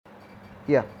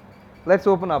Yeah. Let's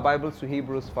open our Bibles to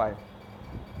Hebrews 5.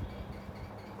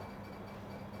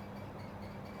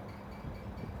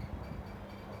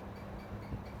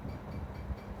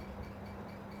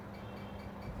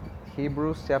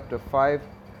 Hebrews chapter 5,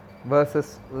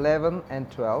 verses 11 and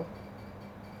 12.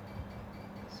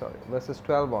 Verses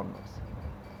 12 onwards.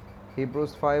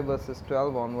 Hebrews 5 verses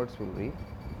 12 onwards we'll read.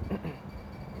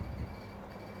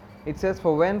 It says,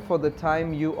 "For when for the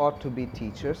time you ought to be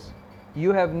teachers,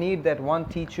 you have need that one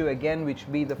teach you again, which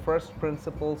be the first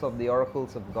principles of the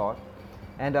oracles of God,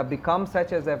 and are become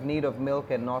such as have need of milk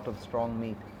and not of strong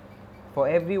meat. For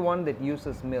every one that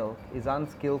uses milk is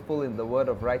unskillful in the word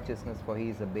of righteousness, for he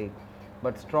is a babe.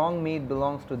 But strong meat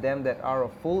belongs to them that are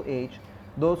of full age,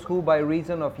 those who by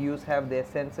reason of use have their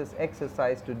senses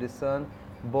exercised to discern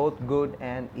both good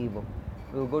and evil."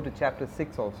 We'll go to chapter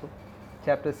 6 also.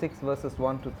 Chapter 6 verses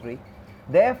 1 to 3.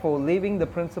 "Therefore, leaving the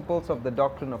principles of the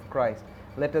doctrine of Christ,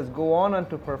 let us go on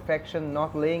unto perfection,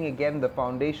 not laying again the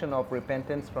foundation of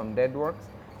repentance from dead works,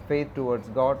 faith towards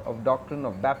God, of doctrine,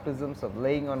 of baptisms, of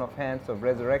laying on of hands, of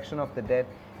resurrection of the dead,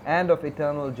 and of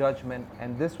eternal judgment.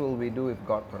 And this will we do if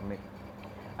God permit."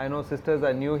 I know sisters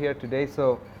are new here today,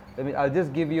 so I'll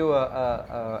just give you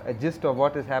a gist of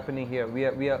what is happening here.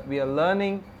 We are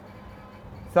learning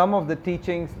some of the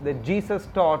teachings that Jesus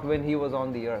taught when he was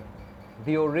on the earth.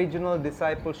 The original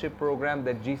discipleship program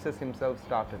that Jesus himself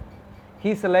started.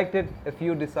 He selected a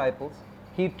few disciples,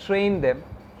 he trained them,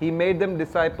 he made them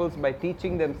disciples by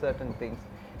teaching them certain things,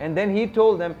 and then he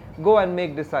told them, "Go and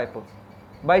make disciples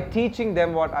by teaching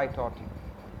them what I taught you."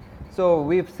 So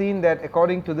we've seen that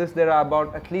according to this, there are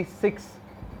about at least 6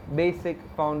 basic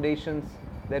foundations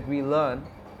that we learn,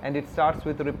 and it starts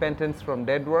with repentance from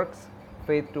dead works,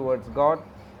 faith towards God,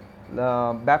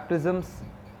 baptisms,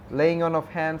 laying on of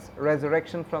hands,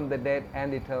 resurrection from the dead,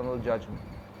 and eternal judgment.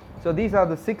 So these are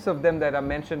the 6 of them that are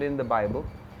mentioned in the Bible,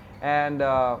 and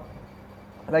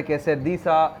like I said, these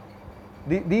are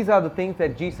the things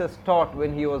that Jesus taught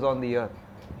when he was on the earth,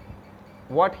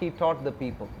 what he taught the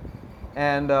people.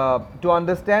 And to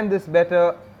understand this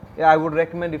better, I would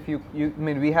recommend, if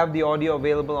we have the audio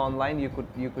available online, you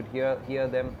could hear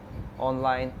them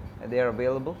online. They are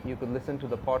available. You could listen to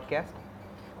the podcast.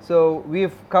 So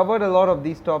we've covered a lot of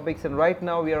these topics, and right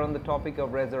now we are on the topic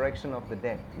of resurrection of the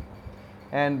dead.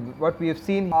 And what we have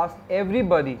seen, asked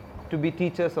everybody to be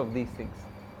teachers of these things.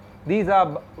 These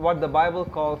are what the Bible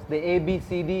calls the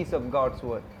ABCDs of God's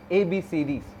Word.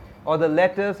 ABCDs, or the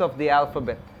letters of the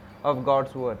alphabet of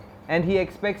God's Word. And he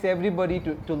expects everybody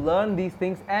to learn these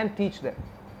things and teach them.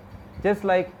 Just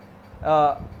like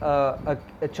a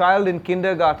child in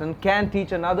kindergarten can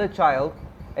teach another child,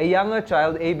 a younger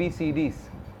child, ABCDs.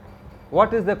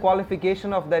 What is the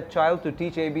qualification of that child to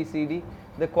teach ABCD?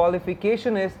 The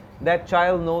qualification is that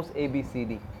child knows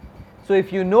ABCD. So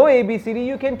if you know ABCD,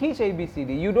 you can teach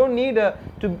ABCD. You don't need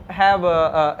to have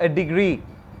a degree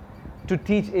to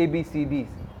teach ABCDs.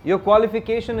 Your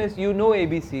qualification is you know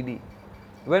ABCD.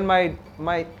 When my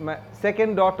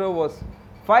second daughter was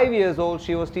 5 years old,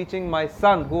 she was teaching my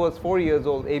son, who was 4 years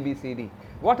old, ABCD.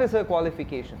 What is her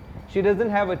qualification? She doesn't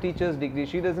have a teacher's degree.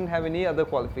 She doesn't have any other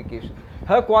qualification.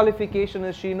 Her qualification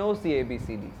is she knows the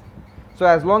ABCDs. So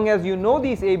as long as you know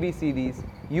these ABCDs,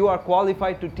 you are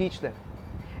qualified to teach them.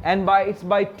 And it's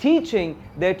by teaching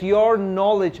that your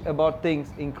knowledge about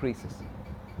things increases.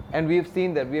 And we have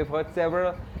seen that. We have heard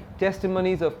several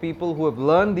testimonies of people who have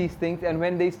learned these things, and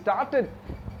when they started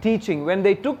teaching, when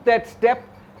they took that step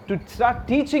to start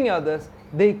teaching others,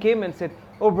 they came and said,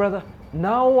 "Oh brother,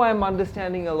 now I'm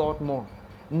understanding a lot more.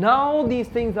 Now these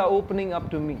things are opening up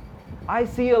to me. I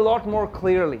see a lot more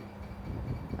clearly."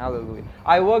 Hallelujah.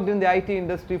 I worked in the IT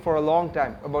industry for a long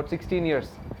time, about 16 years.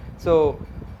 So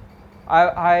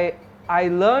I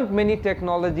learned many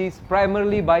technologies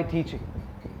primarily by teaching.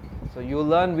 So you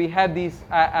learn, we had these,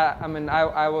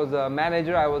 I was a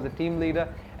manager, I was a team leader,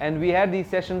 and we had these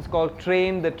sessions called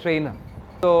Train the Trainer.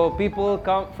 So people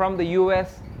come from the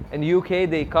US and UK,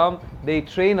 they come, they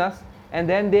train us, and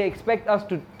then they expect us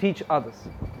to teach others.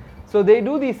 So they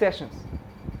do these sessions.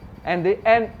 And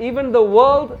even the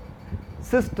world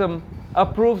system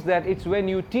approves that it's when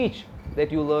you teach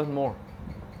that you learn more.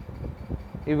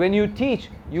 When you teach,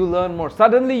 you learn more.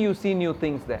 Suddenly you see new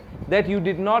things there that you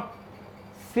did not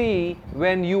see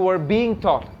when you were being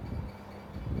taught.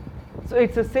 So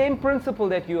it's the same principle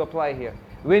that you apply here.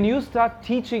 When you start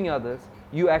teaching others,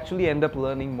 you actually end up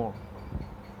learning more.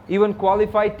 Even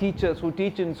qualified teachers who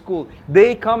teach in school,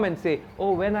 they come and say,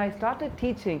 "Oh, when I started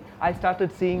teaching, I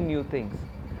started seeing new things.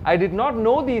 I did not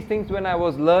know these things when I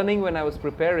was learning, when I was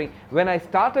preparing. When I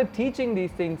started teaching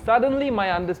these things, suddenly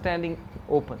my understanding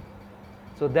opened."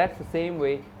 So that's the same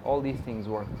way all these things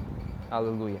work.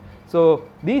 Hallelujah. So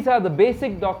these are the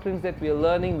basic doctrines that we are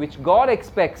learning, which God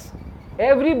expects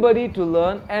everybody to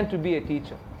learn and to be a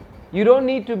teacher. You don't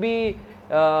need to be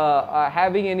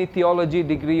having any theology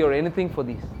degree or anything for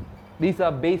these. These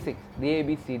are basics, the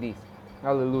ABCDs.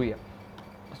 Hallelujah.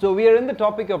 So we are in the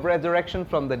topic of resurrection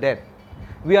from the dead.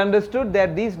 We understood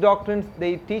that these doctrines,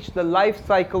 they teach the life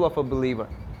cycle of a believer.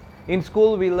 In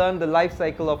school we learn the life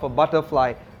cycle of a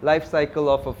butterfly, life cycle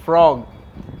of a frog.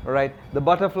 All right. The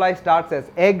butterfly starts as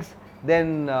eggs,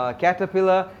 then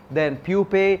caterpillar, then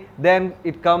pupae, then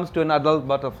it comes to an adult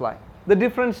butterfly. The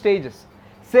different stages.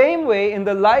 Same way in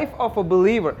the life of a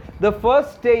believer, the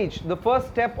first stage, the first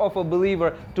step of a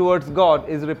believer towards God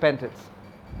is repentance.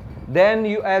 Then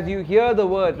as you hear the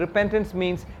word, repentance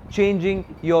means changing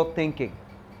your thinking.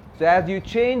 So as you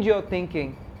change your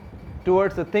thinking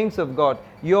towards the things of God,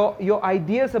 your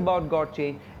ideas about God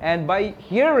change, and by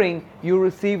hearing you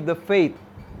receive the faith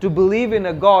to believe in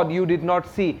a God you did not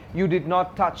see, you did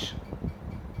not touch.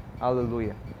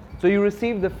 Hallelujah. So you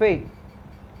receive the faith,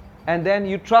 and then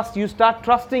you start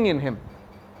trusting in Him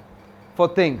for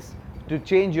things, to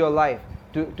change your life,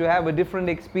 to have a different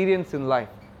experience in life.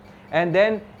 And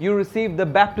then you receive the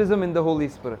baptism in the Holy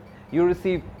Spirit.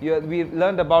 We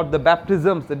learned about the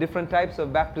baptisms, the different types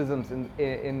of baptisms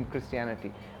in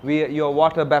Christianity. You're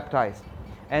water baptized.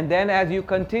 And then as you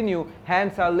continue,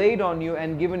 hands are laid on you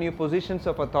and given you positions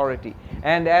of authority.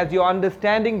 And as your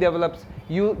understanding develops,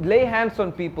 you lay hands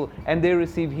on people and they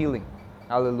receive healing.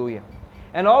 Hallelujah.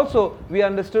 And also, we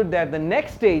understood that the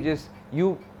next stage is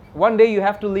one day you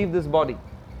have to leave this body.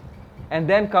 And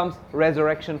then comes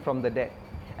resurrection from the dead.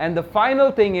 And the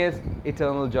final thing is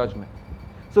eternal judgment.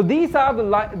 So these are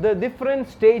the different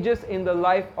stages in the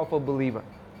life of a believer.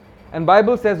 And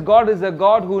Bible says God is a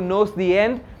God who knows the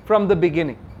end from the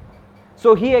beginning.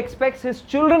 So He expects His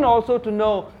children also to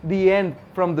know the end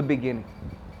from the beginning.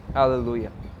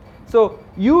 Hallelujah. So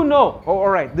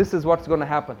alright, this is what's going to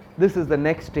happen. This is the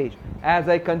next stage. As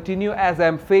I continue, as I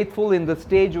am faithful in the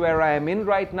stage where I am in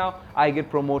right now, I get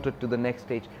promoted to the next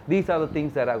stage. These are the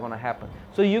things that are going to happen.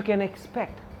 So you can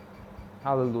expect.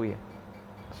 Hallelujah.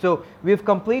 So we've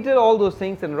completed all those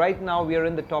things, and right now we are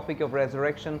in the topic of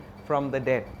resurrection from the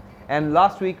dead. And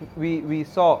last week we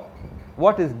saw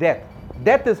what is death.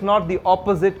 Death is not the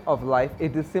opposite of life.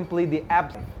 It is simply the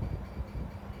absence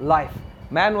of life.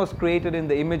 Man was created in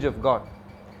the image of God.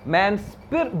 Man's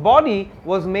body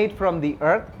was made from the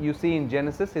earth. You see in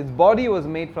Genesis, his body was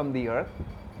made from the earth.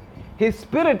 His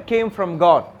spirit came from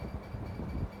God.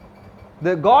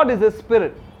 The God is a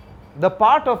spirit. The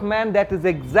part of man that is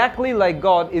exactly like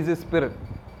God is His spirit.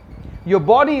 Your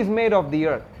body is made of the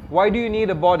earth. Why do you need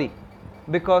a body?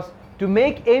 Because to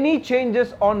make any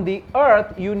changes on the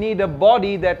earth, you need a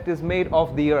body that is made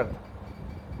of the earth.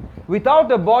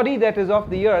 Without a body that is of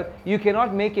the earth, you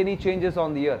cannot make any changes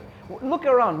on the earth. Look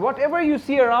around. Whatever you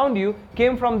see around you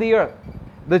came from the earth.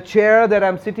 The chair that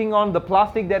I'm sitting on, the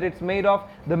plastic that it's made of,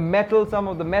 the metal, some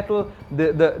of the metal,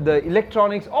 the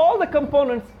electronics, all the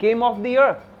components came off the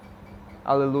earth.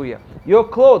 Hallelujah. Your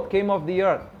clothes came off the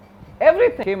earth.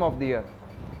 Everything came off the earth.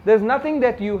 There's nothing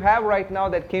that you have right now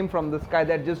that came from the sky,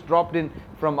 that just dropped in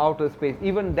from outer space.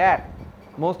 Even that,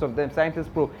 most of them, scientists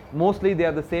prove, mostly they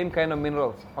are the same kind of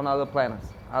minerals on other planets.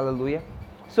 Hallelujah.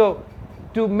 So,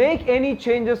 to make any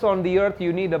changes on the earth,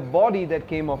 you need a body that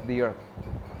came off the earth.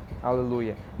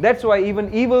 Hallelujah. That's why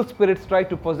even evil spirits try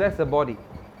to possess a body.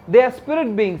 They are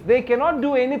spirit beings. They cannot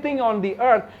do anything on the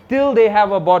earth till they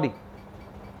have a body.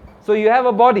 So you have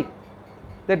a body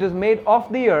that is made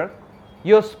of the earth.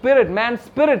 Your spirit, man's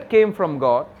spirit, came from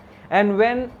God. And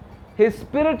when his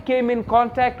spirit came in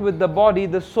contact with the body,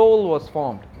 the soul was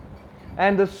formed.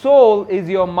 And the soul is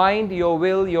your mind, your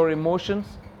will, your emotions,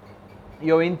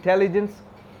 your intelligence.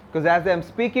 Because as I'm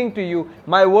speaking to you,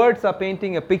 my words are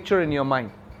painting a picture in your mind.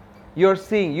 You're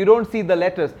seeing. You don't see the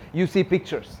letters, you see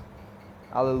pictures.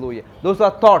 Hallelujah. Those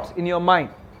are thoughts in your mind.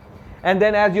 And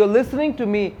then as you're listening to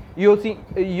me,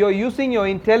 you're using your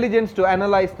intelligence to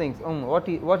analyze things.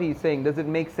 What he's saying, does it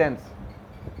make sense?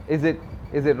 Is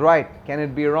it right? Can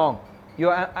it be wrong?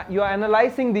 You're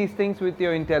analyzing these things with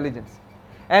your intelligence.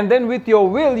 And then with your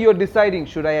will, you're deciding,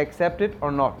 should I accept it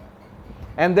or not?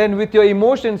 And then with your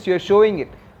emotions, you're showing it.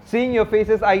 Seeing your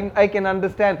faces, I can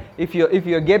understand if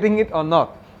you're getting it or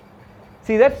not.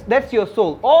 See, that's your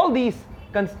soul. All these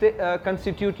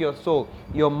constitute your soul.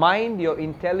 Your mind, your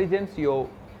intelligence, your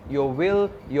will,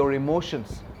 your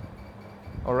emotions.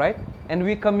 Alright? And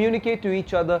we communicate to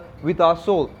each other with our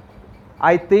soul.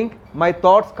 I think, my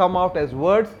thoughts come out as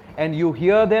words, and you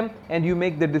hear them and you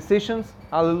make the decisions.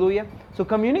 Hallelujah. So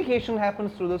communication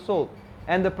happens through the soul.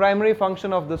 And the primary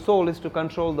function of the soul is to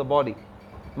control the body.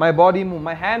 My body moves.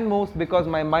 My hand moves because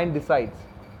my mind decides.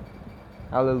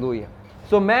 Hallelujah.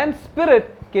 So man's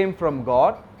spirit came from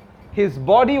God. His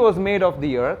body was made of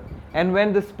the earth. And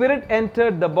when the spirit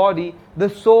entered the body, the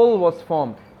soul was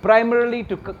formed, primarily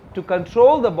to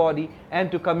control the body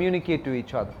and to communicate to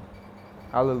each other.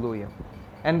 Hallelujah.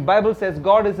 And Bible says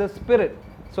God is a spirit.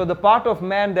 So the part of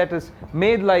man that is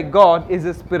made like God is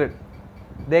a spirit,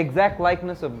 the exact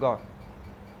likeness of God.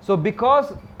 So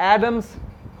because Adam's,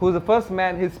 who's the first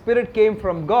man, his spirit came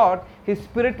from God, his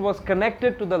spirit was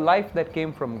connected to the life that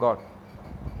came from God.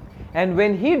 And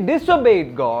when he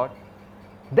disobeyed God,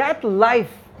 that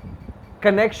life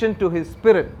connection to his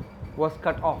spirit was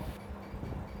cut off.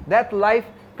 That life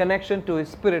connection to his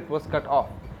spirit was cut off.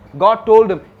 God told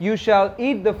him, you shall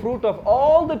eat the fruit of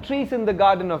all the trees in the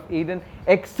Garden of Eden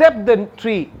except the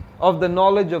tree of the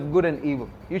knowledge of good and evil.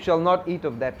 You shall not eat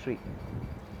of that tree.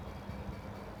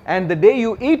 And the day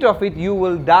you eat of it, you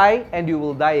will die, and you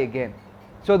will die again.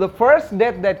 So the first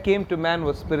death that came to man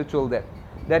was spiritual death.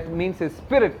 That means his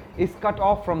spirit is cut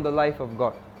off from the life of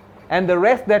God. And the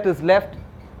rest that is left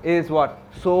is what?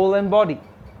 Soul and body.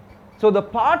 So the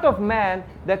part of man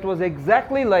that was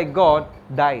exactly like God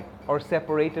died or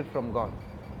separated from God.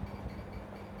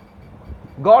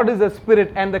 God is a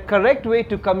spirit, and the correct way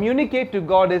to communicate to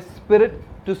God is spirit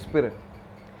to spirit.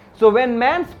 So when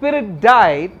man's spirit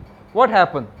died, what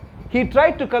happened? He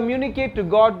tried to communicate to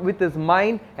God with his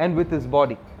mind and with his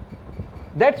body.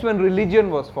 That's when religion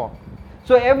was formed.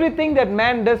 So everything that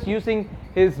man does using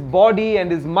his body and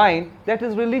his mind, that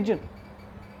is religion.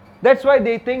 That's why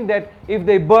they think that if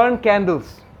they burn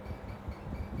candles,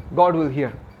 God will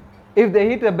hear. If they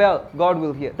hit a bell, God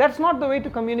will hear. That's not the way to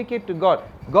communicate to God.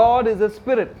 God is a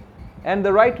spirit, and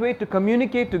the right way to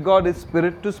communicate to God is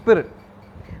spirit to spirit.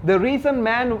 The reason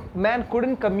man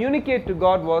couldn't communicate to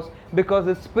God was because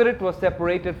his spirit was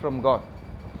separated from God.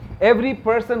 Every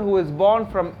person who is born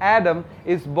from Adam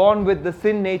is born with the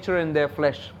sin nature in their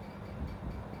flesh.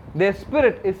 Their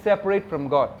spirit is separate from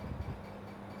God.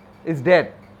 It's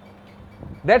dead.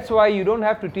 That's why you don't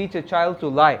have to teach a child to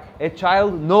lie. A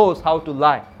child knows how to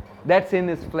lie. That's in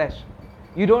his flesh.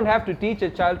 You don't have to teach a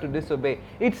child to disobey.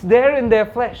 It's there in their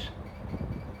flesh.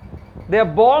 They're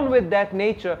born with that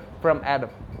nature from Adam.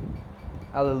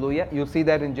 Hallelujah. You'll see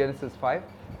that in Genesis 5.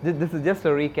 This is just a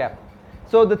recap.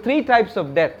 So the three types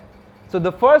of death. So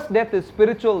the first death is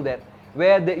spiritual death,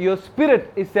 where your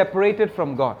spirit is separated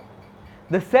from God.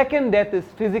 The second death is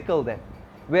physical death,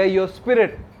 where your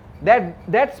spirit,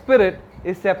 that spirit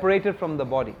is separated from the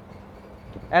body.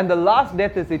 And the last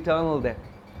death is eternal death,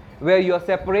 where you are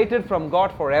separated from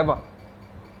God forever.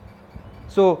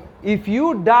 So if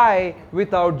you die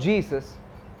without Jesus,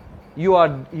 you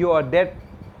are dead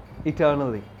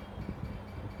eternally.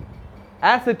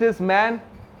 As it is man,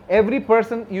 every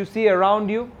person you see around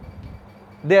you,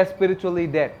 they are spiritually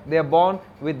dead. They are born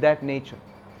with that nature.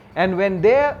 And when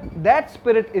that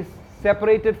spirit is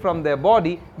separated from their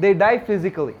body, they die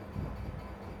physically.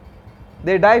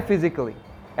 They die physically.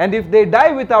 And if they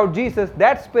die without Jesus,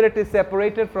 that spirit is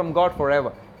separated from God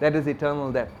forever. That is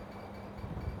eternal death.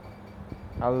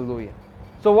 Hallelujah.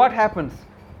 So what happens?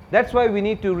 That's why we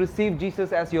need to receive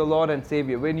Jesus as your Lord and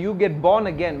Savior. When you get born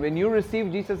again, when you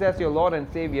receive Jesus as your Lord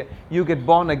and Savior, you get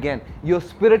born again. Your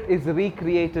spirit is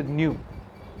recreated new.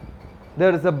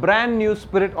 There is a brand new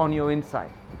spirit on your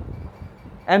inside.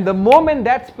 And the moment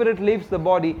that spirit leaves the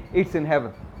body, it's in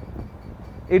heaven.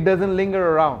 It doesn't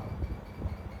linger around.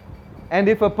 And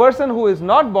if a person who is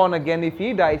not born again, if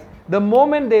he dies, the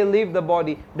moment they leave the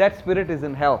body, that spirit is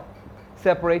in hell,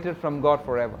 separated from God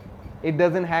forever. It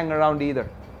doesn't hang around either.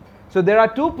 So there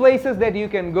are two places that you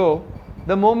can go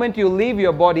the moment you leave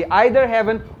your body, either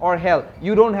heaven or hell.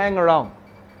 You don't hang around.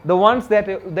 The ones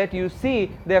that you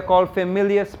see, they are called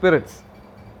familiar spirits.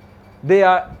 They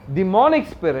are demonic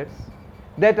spirits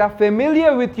that are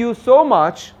familiar with you so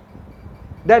much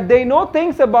that they know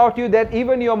things about you that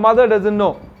even your mother doesn't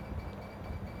know.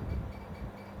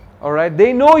 Alright,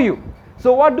 they know you.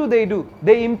 So what do?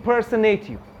 They impersonate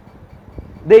you.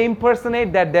 They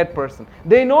impersonate that dead person.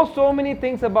 They know so many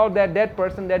things about that dead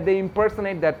person that they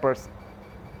impersonate that person.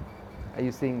 Are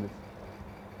you seeing this?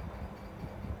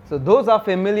 So those are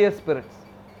familiar spirits.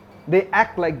 They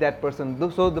act like that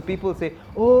person. So the people say,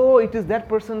 oh, it is that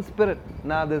person's spirit.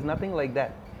 Nah, there's nothing like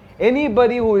that.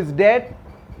 Anybody who is dead,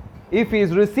 if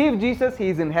he's received Jesus,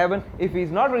 he's in heaven. If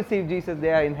he's not received Jesus,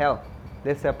 they are in hell.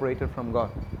 They're separated from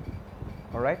God.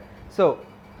 Alright? So,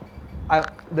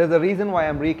 there's a reason why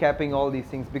I'm recapping all these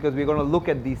things, because we're going to look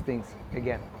at these things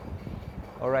again.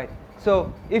 Alright?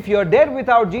 So, if you're dead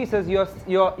without Jesus,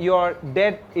 you're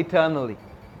dead eternally.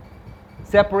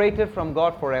 Separated from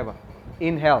God forever.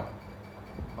 In hell.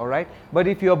 Alright? But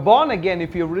if you're born again,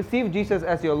 if you receive Jesus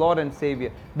as your Lord and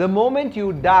Savior, the moment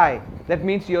you die, that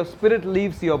means your spirit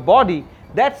leaves your body,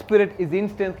 that spirit is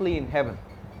instantly in heaven.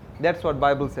 That's what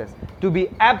Bible says. To be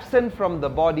absent from the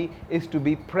body is to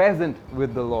be present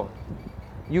with the Lord.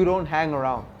 You don't hang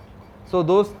around. So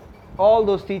all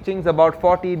those teachings about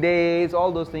 40 days,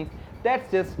 all those things, that's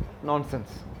just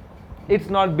nonsense. It's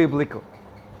not biblical.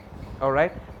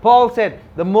 Alright? Paul said,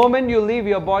 the moment you leave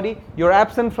your body, you're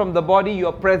absent from the body,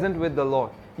 you're present with the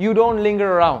Lord. You don't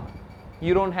linger around.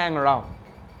 You don't hang around.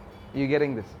 You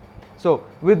getting this? So,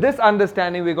 with this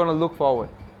understanding, we're going to look forward.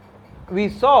 We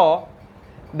saw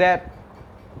that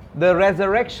the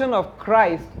resurrection of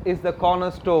Christ is the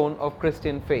cornerstone of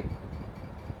Christian faith.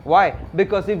 Why?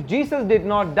 Because if Jesus did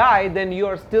not die, then you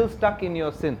are still stuck in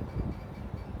your sin.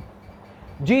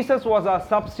 Jesus was our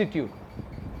substitute.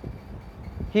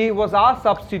 He was our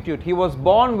substitute. He was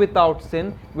born without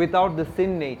sin, without the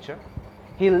sin nature.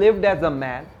 He lived as a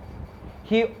man.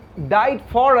 He died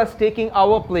for us, taking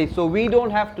our place, so we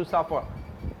don't have to suffer.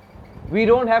 We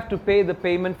don't have to pay the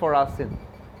payment for our sin.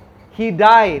 He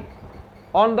died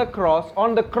on the cross.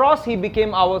 On the cross, He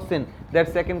became our sin.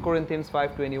 That's 2 Corinthians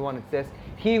 5:21. It says,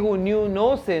 He who knew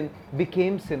no sin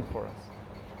became sin for us.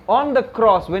 On the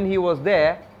cross, when He was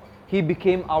there, He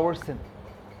became our sin.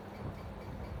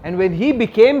 And when He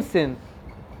became sin,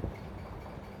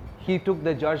 He took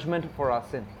the judgment for our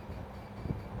sin.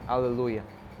 Hallelujah.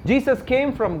 Jesus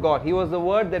came from God. He was the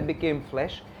Word that became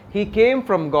flesh. He came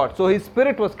from God. So His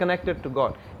spirit was connected to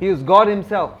God. He is God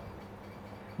Himself.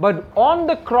 But on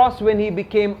the cross, when He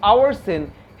became our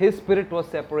sin, His spirit was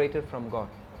separated from God.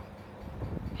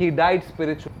 He died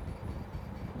spiritually.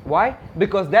 Why?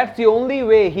 Because that's the only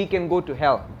way He can go to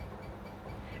hell.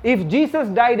 If Jesus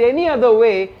died any other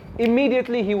way,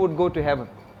 immediately He would go to heaven.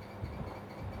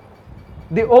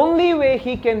 The only way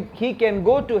he can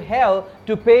go to hell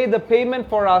to pay the payment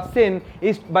for our sin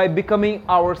is by becoming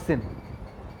our sin.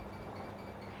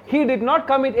 He did not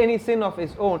commit any sin of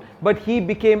His own, but He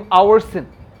became our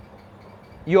sin.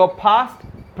 Your past,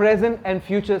 present and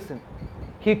future sin.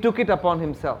 He took it upon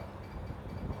Himself.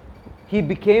 He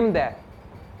became that.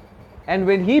 And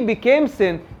when He became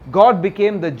sin, God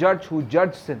became the judge who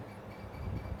judged sin.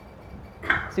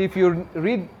 See, if you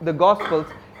read the Gospels,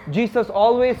 Jesus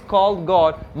always called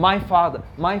God my Father,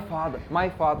 my Father, my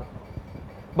Father.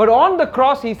 But on the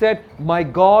cross He said, my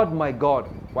God,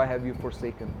 why have you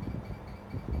forsaken me?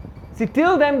 See,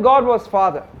 till then God was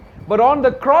Father. But on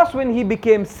the cross when He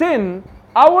became sin,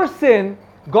 our sin,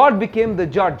 God became the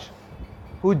judge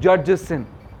who judges sin.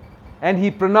 And He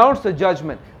pronounced a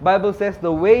judgment. Bible says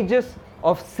the wages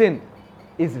of sin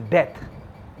is death.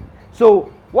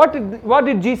 So what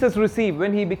did Jesus receive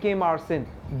when He became our sin?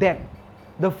 Death.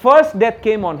 The first death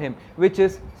came on Him, which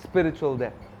is spiritual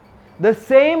death. The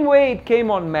same way it came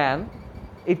on man,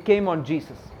 it came on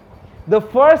Jesus. The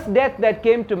first death that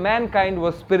came to mankind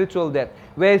was spiritual death,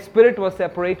 where His spirit was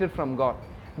separated from God.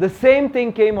 The same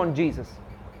thing came on Jesus.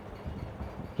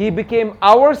 He became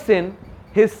our sin,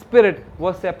 His spirit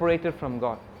was separated from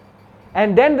God.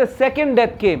 And then the second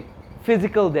death came,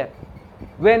 physical death.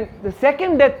 When the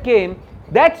second death came,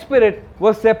 that spirit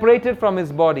was separated from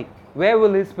His body. Where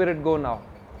will His spirit go now?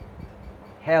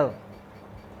 Hell.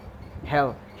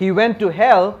 Hell. He went to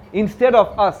hell instead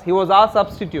of us. He was our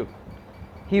substitute.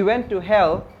 He went to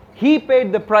hell. He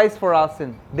paid the price for our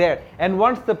sin there. And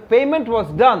once the payment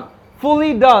was done,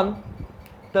 fully done,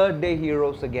 third day He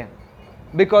rose again.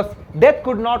 Because death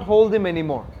could not hold Him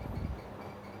anymore.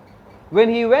 When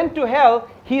He went to hell,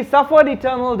 He suffered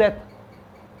eternal death.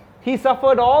 He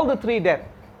suffered all the three deaths.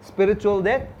 Spiritual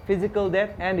death, physical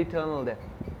death and eternal death.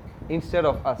 Instead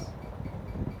of us.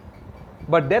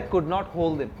 But death could not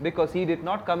hold Him because He did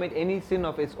not commit any sin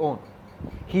of His own.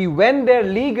 He went there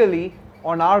legally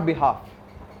on our behalf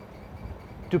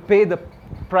to pay the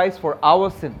price for our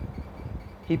sin.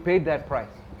 He paid that price.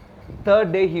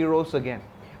 Third day He rose again.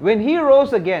 When He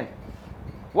rose again,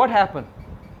 what happened?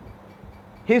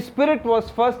 His spirit was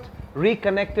first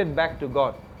reconnected back to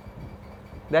God.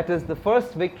 That is the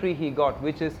first victory He got,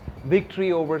 which is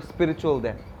victory over spiritual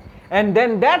death. And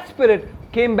then that spirit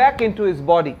came back into His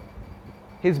body.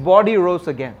 His body rose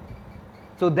again.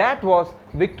 So that was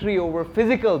victory over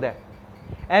physical death.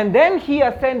 And then He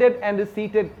ascended and is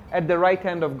seated at the right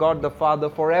hand of God the Father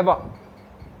forever.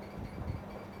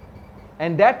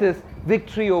 And that is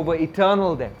victory over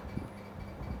eternal death.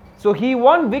 So He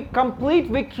won complete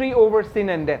victory over sin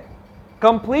and death.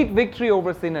 Complete victory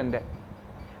over sin and death.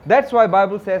 That's why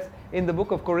Bible says in the book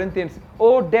of Corinthians,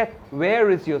 "O death, where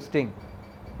is your sting?"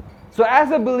 So as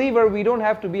a believer, we don't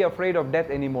have to be afraid of death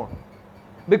anymore.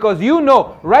 Because you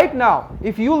know, right now,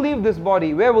 if you leave this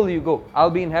body, where will you go? I'll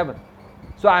be in heaven.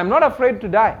 So I'm not afraid to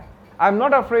die. I'm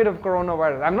not afraid of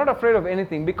coronavirus. I'm not afraid of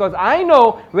anything because I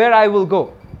know where I will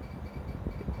go.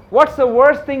 What's the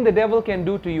worst thing the devil can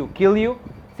do to you? Kill you?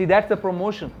 See, that's a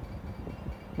promotion.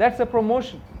 That's a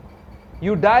promotion.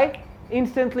 You die,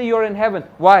 instantly you're in heaven.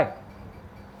 Why?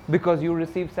 Because you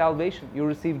receive salvation. You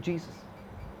receive Jesus.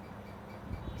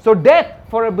 So death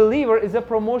for a believer is a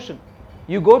promotion.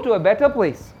 You go to a better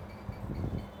place.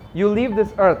 You leave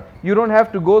this earth. You don't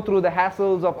have to go through the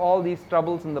hassles of all these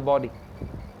troubles in the body.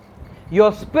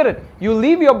 Your spirit, you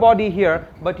leave your body here,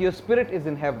 but your spirit is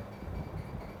in heaven.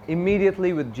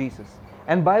 Immediately with Jesus.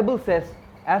 And Bible says,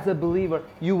 as a believer,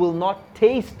 you will not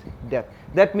taste death.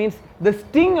 That means the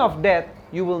sting of death,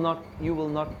 you will not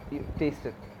taste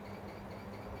it.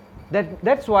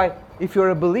 That's why if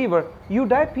you're a believer, you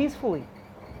die peacefully.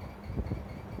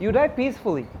 You die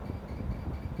peacefully.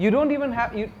 You don't even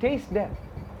you taste death.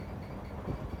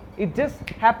 It just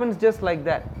happens just like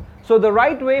that. So the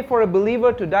right way for a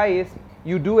believer to die is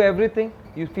you do everything,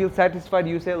 you feel satisfied,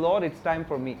 you say, Lord, it's time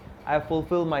for me. I have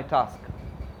fulfilled my task.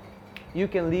 You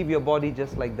can leave your body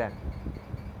just like that.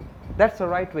 That's the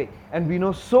right way. And we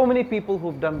know so many people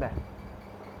who've done that.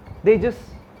 They just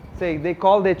say, they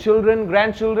call their children,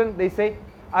 grandchildren, they say,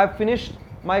 I've finished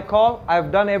my call,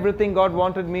 I've done everything God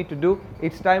wanted me to do,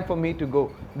 it's time for me to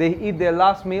go. They eat their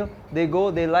last meal, they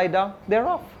go, they lie down, they're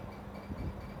off.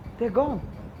 They're gone.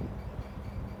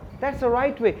 That's the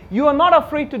right way. You are not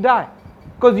afraid to die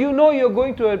because you know you're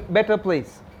going to a better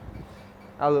place.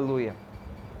 Hallelujah.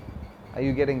 Are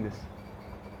you getting this?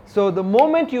 So the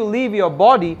moment you leave your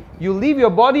body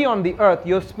on the earth,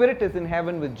 your spirit is in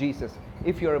heaven with Jesus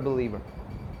if you're a believer,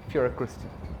 if you're a Christian.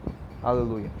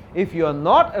 Hallelujah. If you're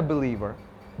not a believer,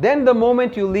 then the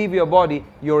moment you leave your body,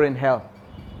 you're in hell.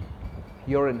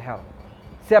 You're in hell.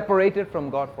 Separated from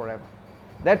God forever.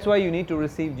 That's why you need to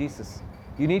receive Jesus.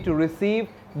 You need to receive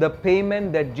the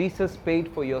payment that Jesus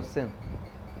paid for your sin.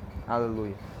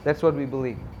 Hallelujah. That's what we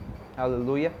believe.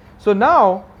 Hallelujah. So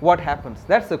now, what happens?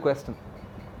 That's the question.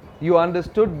 You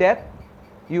understood death.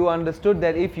 You understood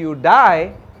that if you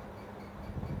die,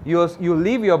 you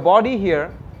leave your body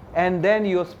here and then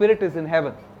your spirit is in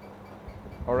heaven.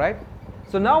 Alright?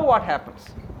 So now what happens?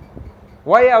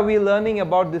 Why are we learning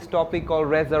about this topic called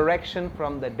resurrection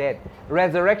from the dead?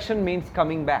 Resurrection means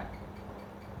coming back.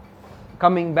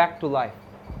 Coming back to life.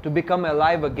 To become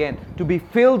alive again. To be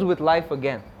filled with life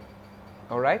again.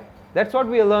 Alright? That's what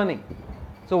we are learning.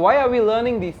 So why are we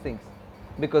learning these things?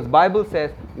 Because Bible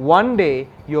says one day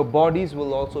your bodies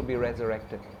will also be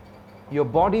resurrected. Your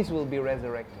bodies will be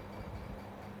resurrected.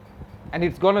 And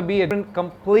it's going to be a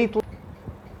completely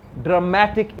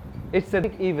dramatic, it's an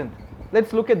event.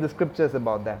 Let's look at the scriptures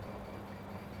about that.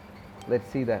 Let's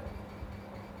see that.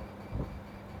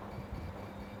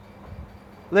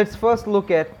 Let's first look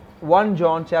at 1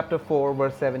 John chapter 4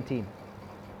 verse 17.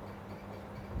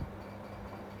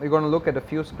 We're going to look at a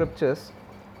few scriptures,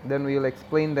 then we will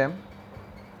explain them.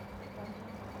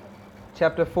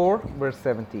 Chapter 4 verse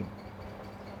 17.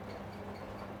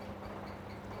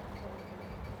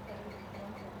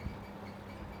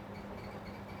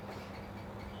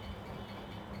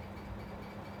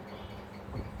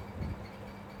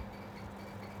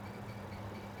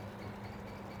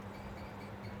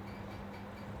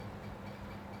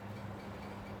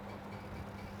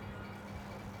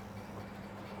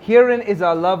 Herein is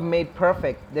our love made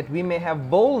perfect, that we may have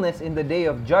boldness in the day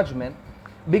of judgment,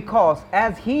 because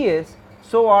as He is,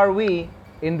 so are we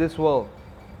in this world.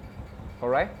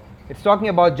 Alright? It's talking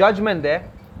about judgment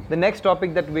there. The next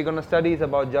topic that we're going to study is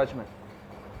about judgment.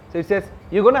 So it says,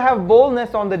 you're going to have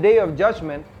boldness on the day of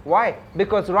judgment. Why?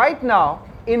 Because right now,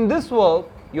 in this world,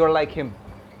 you're like Him.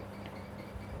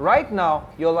 Right now,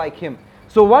 you're like Him.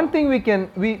 So one thing we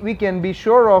can be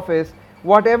sure of is,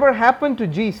 whatever happened to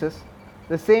Jesus,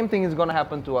 the same thing is going to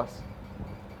happen to us.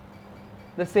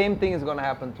 The same thing is going to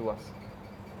happen to us.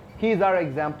 He is our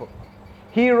example.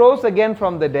 He rose again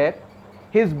from the dead.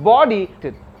 His body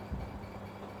did.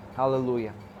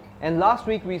 Hallelujah. And last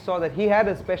week we saw that He had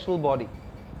a special body.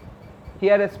 He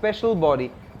had a special body.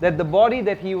 That the body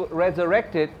that He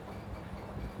resurrected,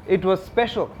 it was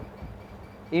special.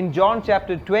 In John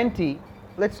chapter 20,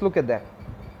 let's look at that.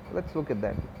 Let's look at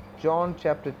that. John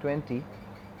chapter 20.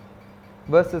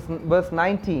 Verse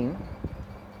 19,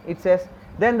 it says,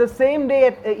 Then the same day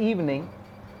at evening,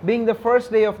 being the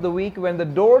first day of the week, when the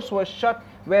doors were shut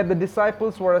where the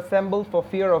disciples were assembled for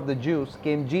fear of the Jews,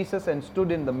 came Jesus and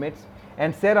stood in the midst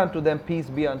and said unto them, Peace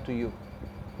be unto you.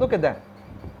 Look at that.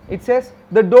 It says,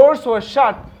 the doors were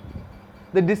shut.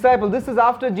 The disciples, this is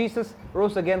after Jesus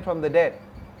rose again from the dead.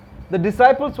 The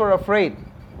disciples were afraid.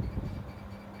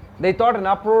 They thought an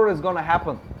uproar is going to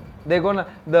happen. They're going to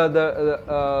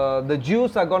the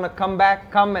Jews are going to come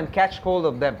and catch hold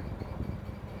of them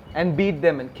and beat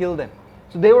them and kill them.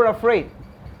 So they were afraid.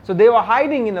 So they were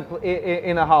hiding in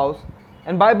a house,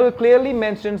 and Bible clearly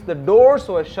mentions the doors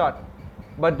were shut,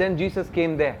 but then Jesus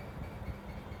came there.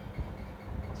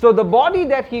 So the body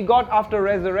that he got after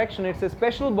resurrection, it's a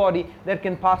special body that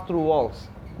can pass through walls.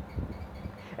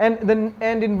 And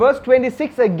in verse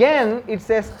 26 again, it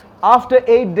says, after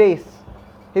 8 days,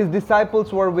 his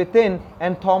disciples were within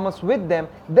and Thomas with them.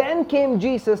 Then came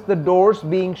Jesus, the doors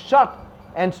being shut,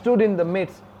 and stood in the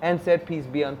midst and said, peace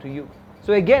be unto you.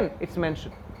 So again, it's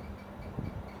mentioned.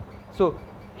 So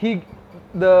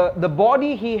the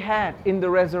body he had in the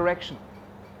resurrection,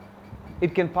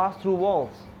 it can pass through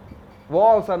walls.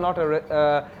 Walls are not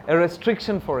a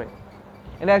restriction for it.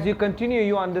 And as you continue,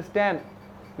 you understand,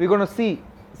 we're going to see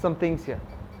some things here.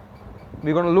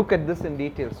 We're going to look at this in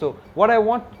detail. So what I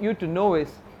want you to know is,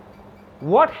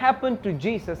 what happened to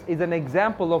Jesus is an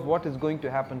example of what is going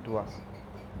to happen to us.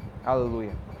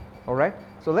 Hallelujah. Alright?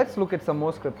 So let's look at some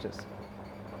more scriptures.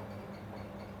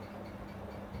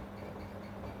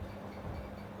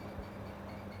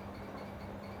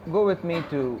 Go with me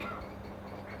to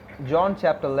John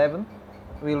chapter 11.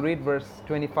 We'll read verse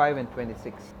 25 and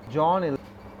 26. John 11,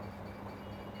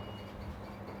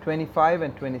 25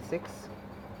 and 26.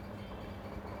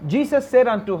 Jesus said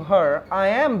unto her, I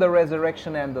am the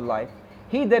resurrection and the life.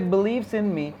 He that believes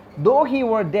in me, though he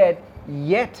were dead,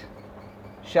 yet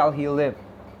shall he live.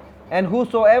 And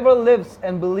whosoever lives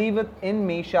and believeth in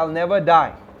me shall never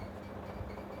die.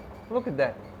 Look at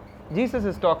that. Jesus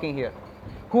is talking here.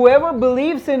 Whoever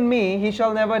believes in me, he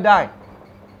shall never die.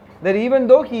 That even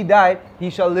though he died, he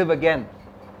shall live again.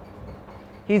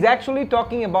 He's actually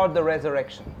talking about the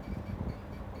resurrection.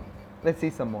 Let's see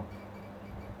some more.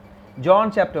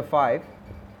 John chapter 5,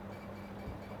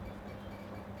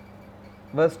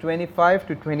 verse 25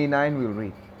 to 29 we'll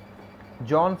read.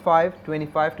 John 5,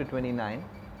 25 to 29.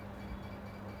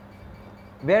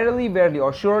 Verily, verily,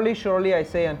 or surely, surely I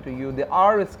say unto you, the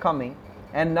hour is coming,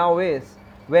 and now is,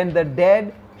 when the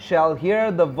dead shall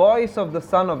hear the voice of the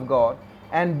Son of God,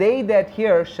 and they that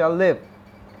hear shall live.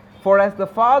 For as the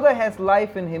Father has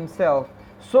life in himself,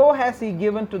 so has he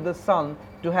given to the Son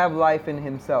to have life in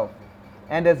himself,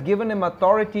 and has given him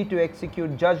authority to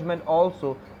execute judgment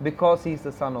also, because he is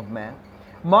the Son of Man.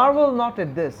 Marvel not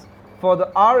at this, for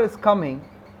the hour is coming,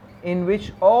 in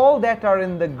which all that are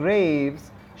in the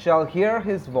graves shall hear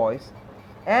his voice,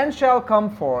 and shall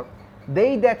come forth,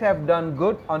 they that have done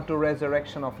good unto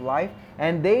resurrection of life,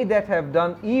 and they that have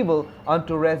done evil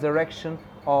unto resurrection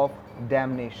of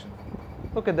damnation.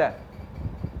 Look at that.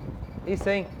 He's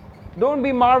saying, don't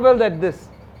be marveled at this.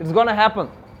 It's going to happen.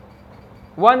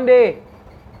 One day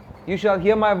you shall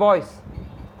hear my voice,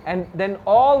 and then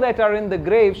all that are in the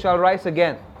grave shall rise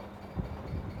again.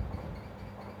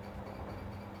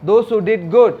 Those who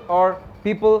did good, or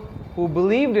people who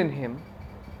believed in him,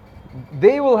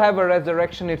 they will have a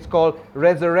resurrection. It's called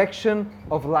resurrection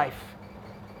of life.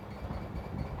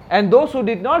 And those who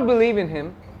did not believe in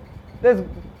him,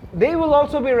 they will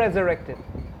also be resurrected.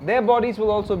 Their bodies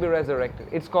will also be resurrected.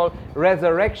 It's called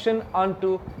resurrection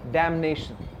unto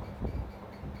damnation.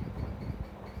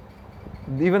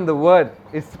 Even the word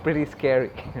is pretty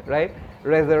scary, right?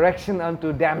 Resurrection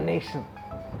unto damnation.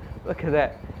 Look at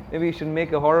that. Maybe you should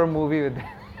make a horror movie with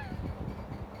that.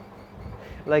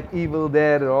 Like Evil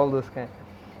Dead or all those kind.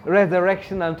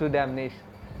 Resurrection unto damnation.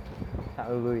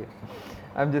 Hallelujah.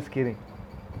 I'm just kidding.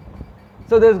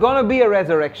 So there's going to be a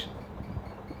resurrection.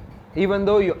 Even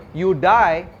though you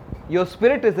die, your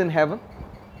spirit is in heaven,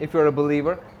 if you're a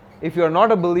believer. If you're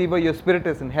not a believer, your spirit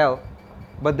is in hell.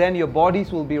 But then your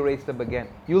bodies will be raised up again.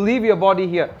 You leave your body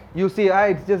here. You see,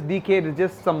 it's just decayed, it's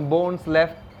just some bones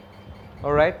left.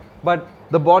 Alright? But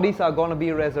the bodies are going to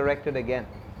be resurrected again.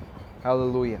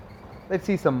 Hallelujah. Let's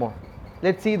see some more.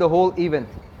 Let's see the whole event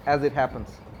as it happens.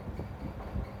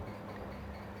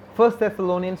 1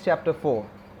 Thessalonians chapter 4.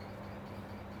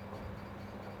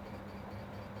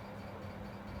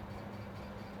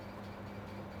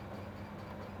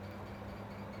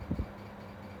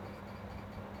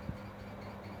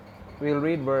 We'll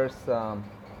read verse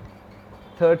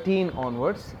 13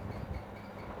 onwards.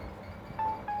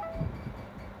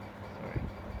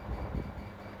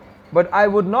 But I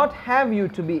would not have you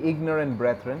to be ignorant,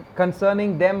 brethren,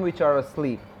 concerning them which are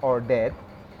asleep or dead,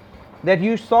 that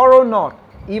you sorrow not,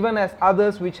 even as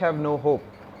others which have no hope.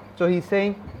 So he's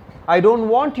saying, I don't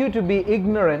want you to be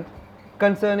ignorant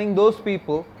concerning those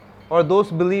people or those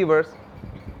believers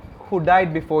who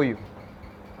died before you.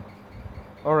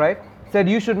 Alright? Said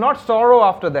you should not sorrow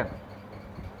after them,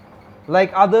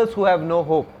 like others who have no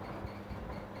hope.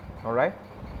 Alright?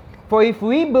 For if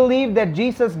we believe that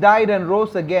Jesus died and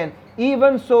rose again,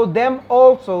 even so them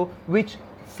also which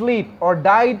sleep or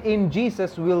died in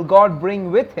Jesus will God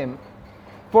bring with him.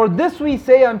 For this we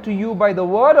say unto you by the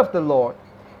word of the Lord,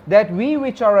 that we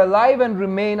which are alive and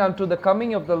remain unto the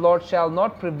coming of the Lord shall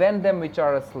not prevent them which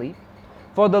are asleep.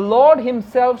 For the Lord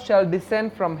himself shall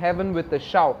descend from heaven with a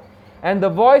shout, and the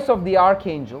voice of the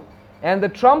archangel, and the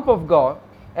trump of God,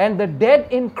 and the dead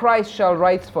in Christ shall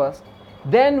rise first.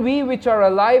 Then we which are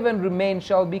alive and remain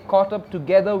shall be caught up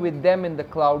together with them in the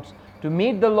clouds to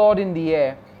meet the Lord in the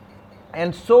air,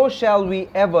 and so shall we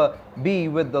ever be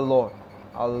with the Lord.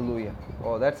 Hallelujah.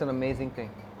 Oh, that's an amazing thing.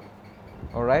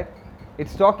 Alright?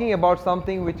 It's talking about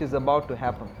something which is about to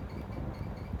happen.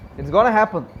 It's going to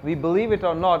happen. We believe it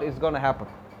or not, it's going to happen.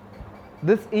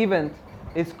 This event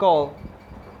is called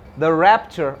the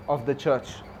rapture of the church.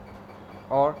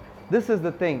 Or this is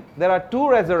the thing. There are two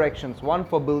resurrections, one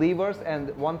for believers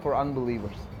and one for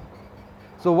unbelievers.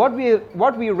 So what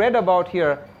we read about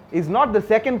here is not the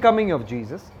second coming of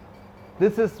Jesus.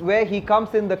 This is where he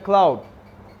comes in the cloud.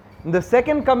 In the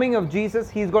second coming of Jesus,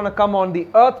 he's going to come on the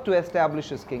earth to establish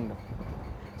his kingdom.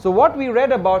 So what we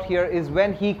read about here is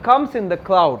when he comes in the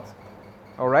clouds.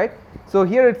 Alright? So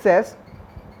here it says,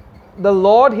 the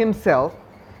Lord himself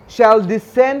shall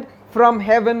descend from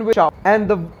heaven with shout,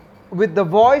 and with the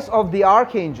voice of the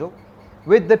archangel,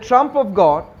 with the trump of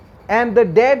God, and the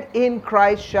dead in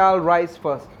Christ shall rise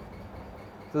first.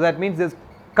 So that means there's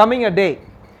coming a day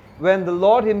when the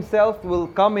Lord himself will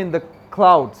come in the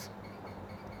clouds.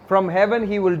 From heaven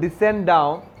he will descend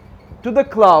down to the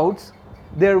clouds.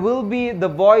 There will be the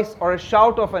voice or a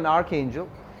shout of an archangel,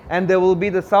 and there will be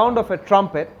the sound of a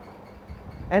trumpet.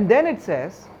 And then it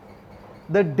says,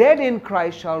 the dead in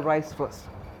Christ shall rise first.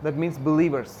 That means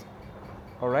believers.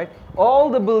 Alright? All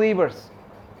the believers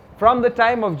from the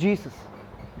time of Jesus,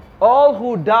 all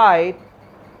who died,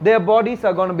 their bodies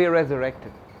are going to be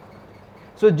resurrected.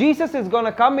 So Jesus is going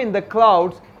to come in the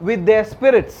clouds with their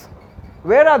spirits.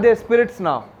 Where are their spirits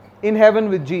now? In heaven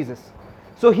with Jesus.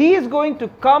 So he is going to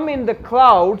come in the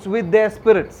clouds with their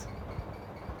spirits.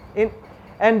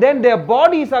 And then their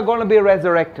bodies are going to be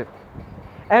resurrected.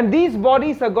 And these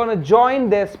bodies are going to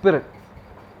join their spirit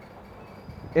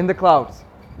in the clouds.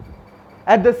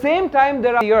 At the same time,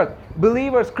 there are the earth,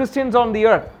 believers, Christians on the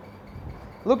earth.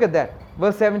 Look at that.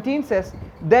 Verse 17 says,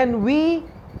 then we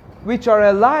which are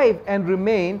alive and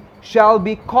remain shall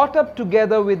be caught up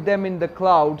together with them in the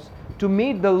clouds to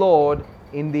meet the Lord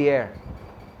in the air.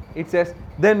 It says,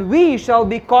 then we shall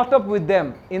be caught up with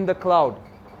them in the cloud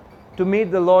to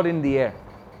meet the Lord in the air.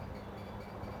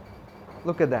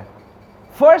 Look at that.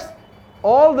 First,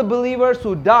 all the believers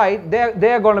who died,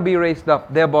 they're going to be raised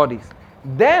up, their bodies.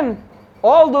 Then,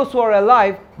 all those who are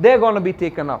alive, they're going to be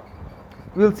taken up.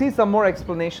 We'll see some more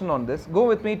explanation on this. Go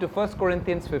with me to 1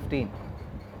 Corinthians 15.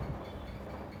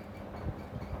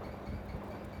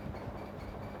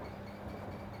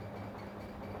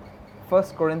 1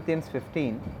 Corinthians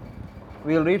 15.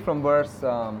 We'll read from verse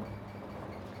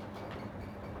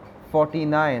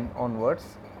 49 onwards.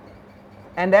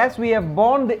 And as we have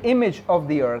borne the image of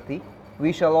the earthy,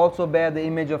 we shall also bear the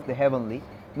image of the heavenly.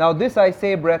 Now this I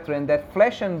say, brethren, that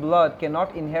flesh and blood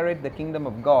cannot inherit the kingdom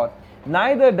of God,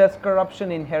 neither does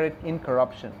corruption inherit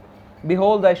incorruption.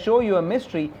 Behold, I show you a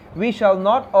mystery. We shall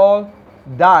not all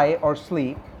die or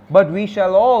sleep, but we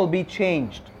shall all be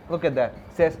changed. Look at that.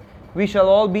 It says, we shall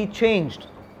all be changed.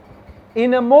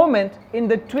 In a moment, in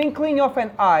the twinkling of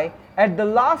an eye, at the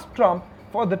last trump,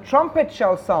 for the trumpet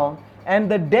shall sound, and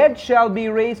the dead shall be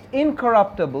raised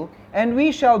incorruptible, and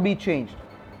we shall be changed.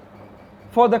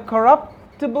 For the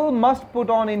corruptible must put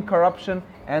on incorruption,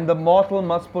 and the mortal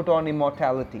must put on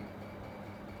immortality.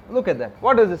 Look at that.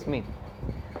 What does this mean?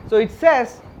 So it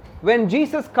says, when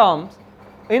Jesus comes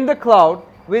in the cloud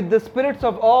with the spirits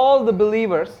of all the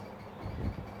believers,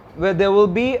 where there will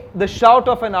be the shout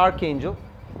of an archangel,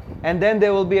 and then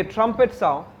there will be a trumpet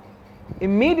sound,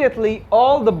 immediately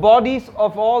all the bodies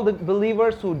of all the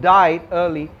believers who died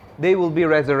early, they will be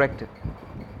resurrected.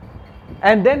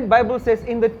 And then Bible says,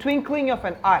 in the twinkling of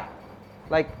an eye,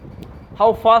 like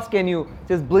how fast can you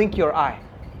just blink your eye?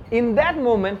 In that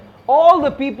moment, all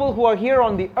the people who are here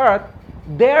on the earth,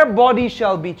 their body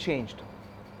shall be changed.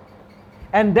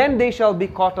 And then they shall be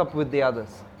caught up with the others.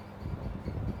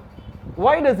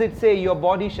 Why does it say your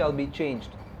body shall be changed?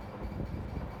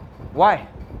 Why?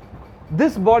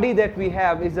 This body that we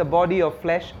have is a body of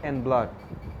flesh and blood.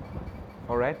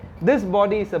 Alright? This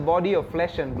body is a body of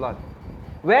flesh and blood.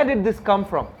 Where did this come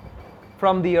from?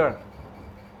 From the earth.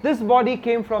 This body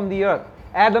came from the earth.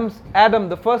 Adam,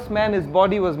 the first man, his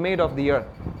body was made of the earth.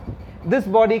 This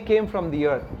body came from the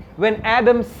earth. When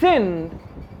Adam sinned,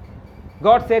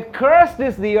 God said, cursed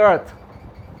is the earth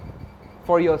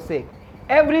for your sake.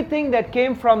 Everything that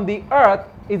came from the earth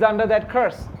is under that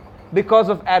curse because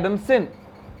of Adam's sin.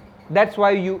 That's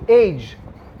why you age.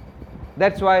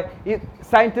 That's why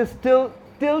scientists till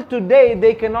today,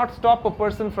 they cannot stop a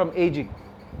person from aging.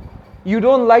 You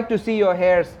don't like to see your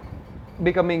hairs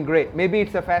becoming gray. Maybe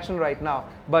it's a fashion right now,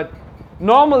 but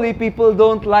normally people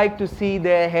don't like to see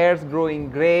their hairs growing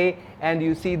gray, and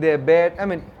you see their beard. I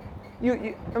mean,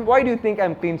 why do you think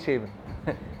I'm clean shaven?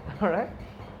 All right,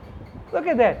 look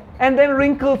at that. And then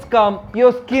wrinkles come,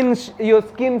 your skin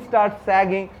starts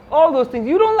sagging, all those things.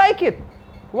 You don't like it.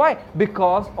 Why?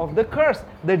 Because of the curse,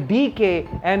 the decay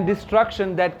and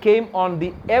destruction that came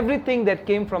on everything that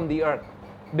came from the earth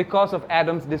because of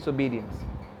Adam's disobedience.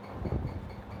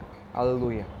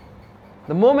 Hallelujah.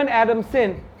 The moment Adam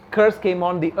sinned, curse came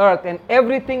on the earth and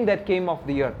everything that came off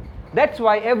the earth. That's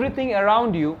why everything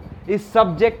around you is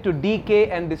subject to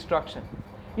decay and destruction.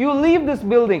 You leave this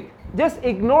building, just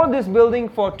ignore this building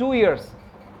for 2 years.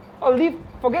 Or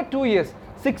forget 2 years,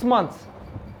 6 months.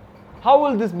 How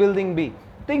will this building be?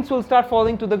 Things will start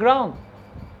falling to the ground.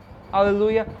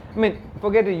 Hallelujah. I mean,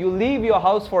 forget it. You leave your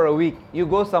house for a week. You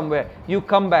go somewhere. You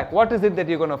come back. What is it that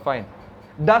you're going to find?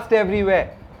 Dust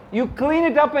everywhere. You clean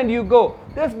it up and you go.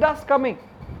 There's dust coming.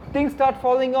 Things start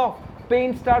falling off.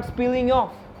 Paint starts peeling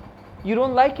off. You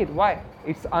don't like it. Why?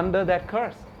 It's under that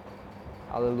curse.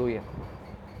 Hallelujah.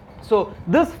 So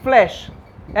this flesh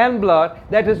and blood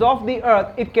that is of the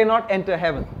earth, it cannot enter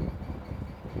heaven.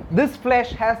 This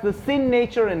flesh has the sin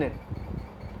nature in it.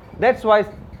 That's why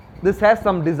this has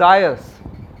some desires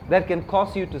that can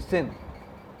cause you to sin.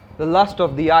 The lust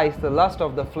of the eyes, the lust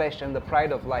of the flesh, and the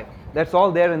pride of life. That's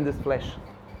all there in this flesh.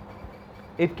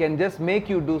 It can just make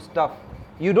you do stuff.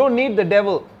 You don't need the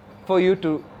devil for you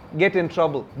to get in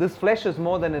trouble. This flesh is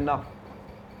more than enough.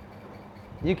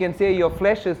 You can say your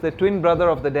flesh is the twin brother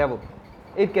of the devil.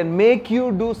 It can make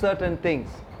you do certain things.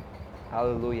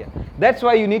 Hallelujah. That's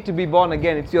why you need to be born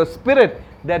again. It's your spirit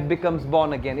that becomes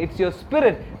born again. It's your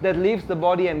spirit that leaves the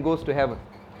body and goes to heaven.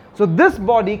 So this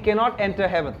body cannot enter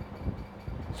heaven.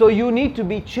 So you need to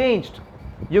be changed.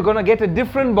 You're going to get a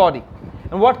different body.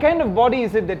 And what kind of body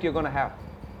is it that you're going to have?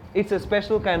 It's a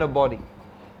special kind of body.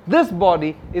 This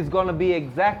body is going to be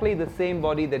exactly the same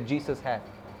body that Jesus had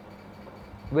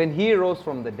when He rose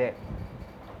from the dead.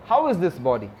 How is this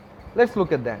body? Let's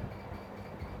look at that.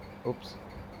 Oops.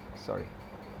 Sorry.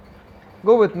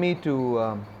 Go with me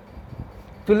to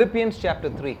Philippians chapter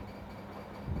 3.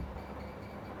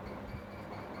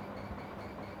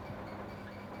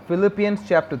 Philippians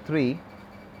chapter 3.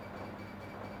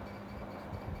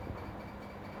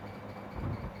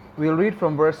 We'll read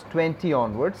from verse 20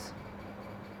 onwards.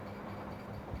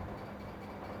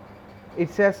 It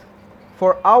says,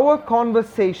 "For our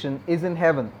conversation is in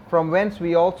heaven, from whence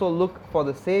we also look for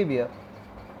the Savior,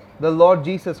 the Lord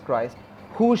Jesus Christ,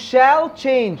 who shall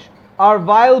change our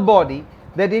vile body,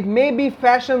 that it may be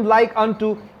fashioned like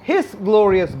unto His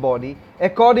glorious body,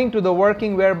 according to the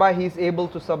working whereby He is able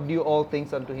to subdue all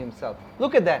things unto Himself."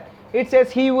 Look at that. It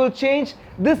says He will change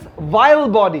this vile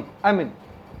body. I mean,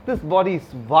 this body is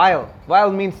vile.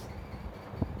 Vile means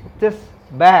just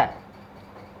bad.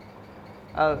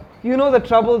 You know the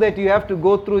trouble that you have to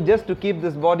go through just to keep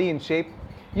this body in shape?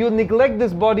 You neglect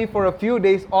this body for a few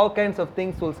days, all kinds of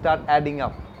things will start adding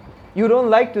up. You don't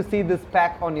like to see this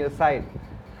pack on your side.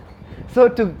 So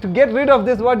to get rid of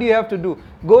this, what do you have to do?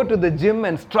 Go to the gym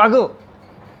and struggle.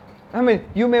 I mean,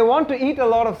 you may want to eat a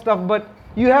lot of stuff, but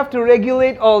you have to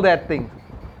regulate all that thing.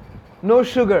 No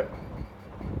sugar.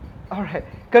 All right.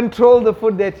 Control the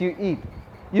food that you eat.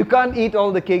 You can't eat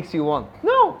all the cakes you want.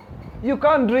 No. You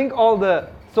can't drink all the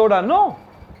soda. No.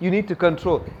 You need to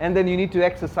control. And then you need to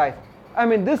exercise. I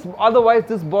mean, otherwise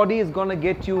this body is going to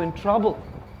get you in trouble.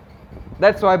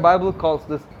 That's why Bible calls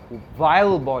this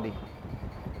vile body.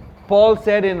 Paul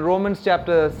said in Romans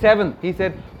chapter 7, he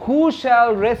said, "Who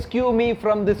shall rescue me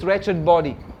from this wretched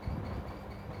body?"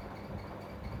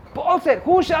 Paul said,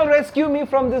 "Who shall rescue me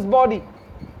from this body?"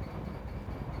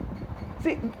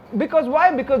 See, because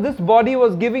why? Because this body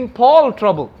was giving Paul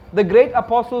trouble. The great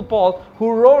apostle Paul,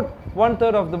 who wrote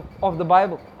 1/3 of the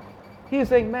Bible. He is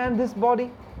saying, man, this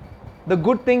body, the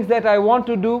good things that I want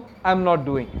to do, I'm not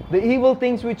doing. The evil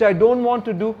things which I don't want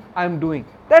to do, I'm doing.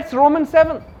 That's Romans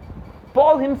 7.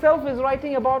 Paul himself is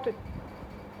writing about it.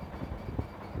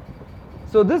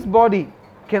 So this body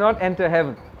cannot enter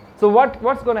heaven. So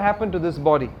what's going to happen to this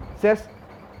body? It says,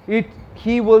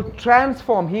 He will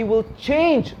transform, He will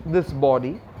change this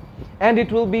body, and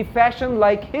it will be fashioned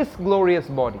like His glorious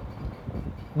body.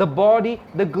 The body,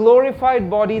 the glorified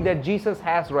body that Jesus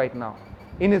has right now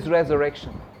in His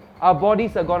resurrection. Our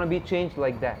bodies are going to be changed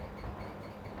like that.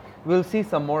 we'll see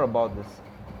some more about this.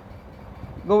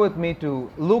 Go with me to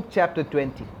Luke chapter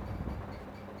 20.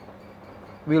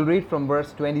 We'll read from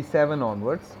verse 27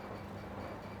 onwards.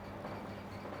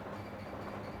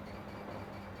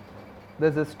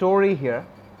 There's a story here.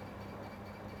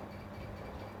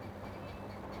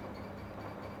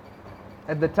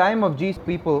 At the time of Jesus,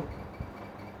 people,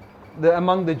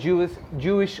 among the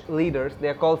Jewish leaders, they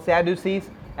are called Sadducees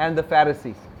and the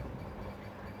Pharisees.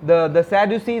 The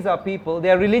Sadducees are people, they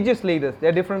are religious leaders, they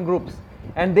are different groups,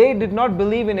 and they did not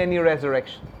believe in any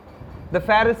resurrection. The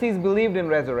Pharisees believed in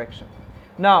resurrection.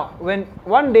 Now, when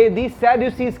one day these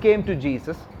Sadducees came to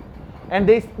Jesus, and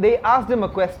they asked him a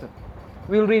question.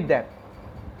 We'll read that.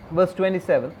 Verse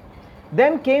 27.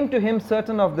 Then came to him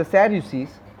certain of the Sadducees,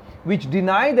 which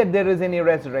deny that there is any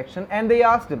resurrection, and they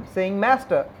asked him, saying,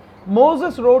 Master,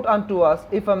 Moses wrote unto us,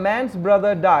 if a man's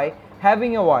brother die,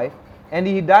 having a wife, and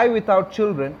he die without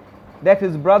children, that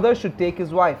his brother should take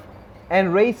his wife,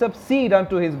 and raise up seed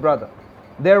unto his brother.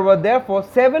 There were therefore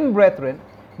 7 brethren.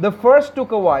 The first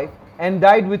took a wife, and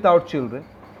died without children.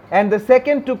 And the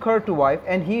second took her to wife,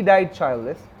 and he died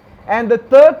childless. And the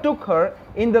third took her.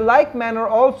 In the like manner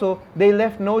also they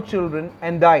left no children,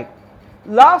 and died.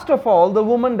 Last of all, the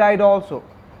woman died also.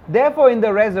 Therefore in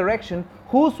the resurrection,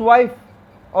 whose wife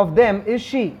of them is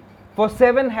she? For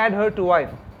 7 had her to wife.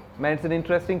 Man, it's an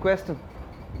interesting question.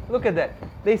 Look at that.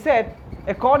 They said,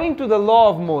 according to the law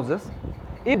of Moses,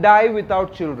 if he die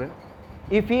without children,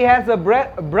 if he has a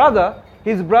brother,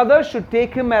 his brother should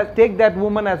take that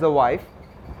woman as a wife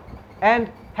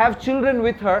and have children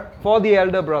with her for the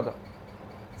elder brother.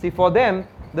 See, for them,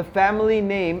 the family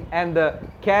name and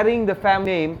carrying the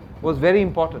family name was very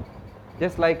important.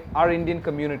 Just like our Indian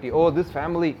community. Oh, this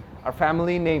family, our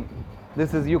family name.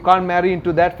 This is, you can't marry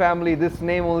into that family, this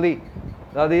name only.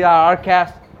 They are our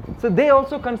caste. So they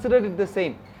also considered it the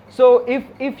same. So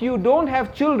if you don't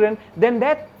have children, then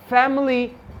that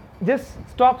family just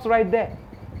stops right there.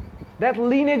 That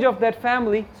lineage of that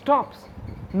family stops.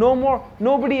 No more,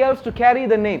 nobody else to carry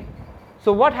the name.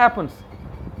 So what happens?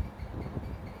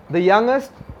 The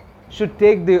youngest should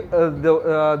take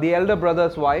the elder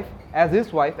brother's wife as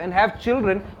his wife and have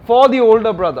children for the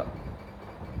older brother.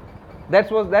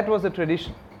 That was the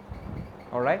tradition.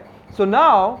 All right. So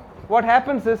now what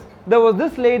happens is, there was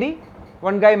this lady,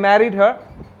 one guy married her.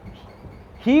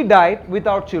 He died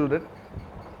without children.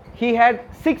 He had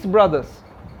 6 brothers.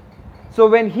 So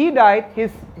when he died,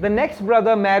 the next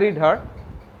brother married her.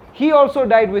 He also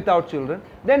died without children.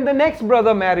 Then the next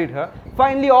brother married her.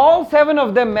 Finally, all 7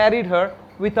 of them married her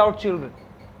without children.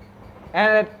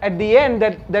 And at the end,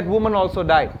 that woman also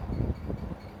died.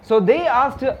 So they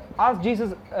asked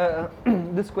Jesus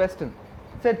this question.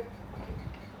 Said,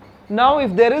 now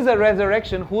if there is a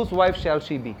resurrection, whose wife shall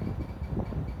she be?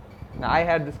 Now I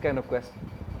had this kind of question.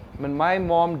 When my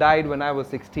mom died when I was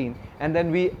 16, and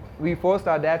then we forced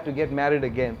our dad to get married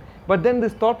again. But then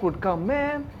this thought would come,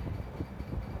 man,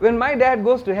 when my dad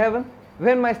goes to heaven,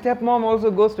 when my stepmom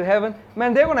also goes to heaven,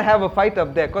 man, they're going to have a fight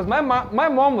up there. Because my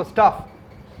mom was tough.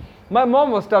 My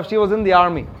mom was tough. She was in the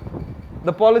army.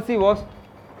 The policy was,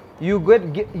 you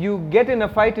get in a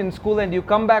fight in school and you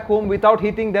come back home without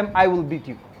hitting them, I will beat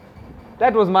you.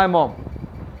 That was my mom.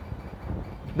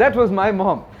 That was my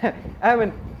mom. I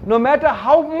mean, no matter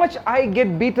how much I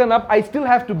get beaten up, I still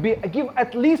have to give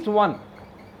at least one.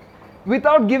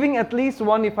 Without giving at least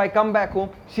one, if I come back home,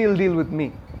 she'll deal with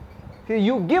me. See,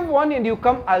 you give one and you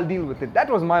come, I'll deal with it. That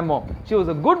was my mom. She was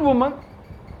a good woman,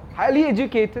 highly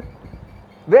educated,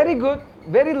 very good,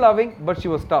 very loving, but she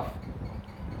was tough.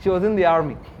 She was in the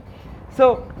army.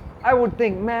 So I would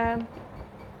think, man,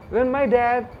 when my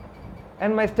dad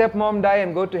and my stepmom die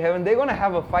and go to heaven, they're going to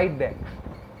have a fight there.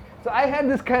 So I had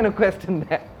this kind of question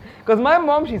there. Because my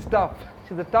mom, she's tough.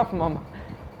 She's a tough mama.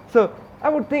 So I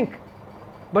would think.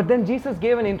 But then Jesus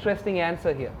gave an interesting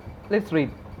answer here. Let's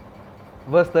read.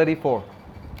 Verse 34.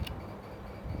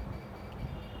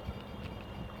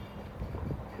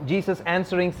 Jesus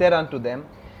answering said unto them,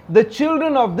 the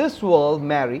children of this world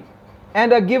marry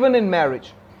and are given in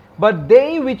marriage. But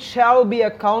they which shall be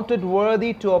accounted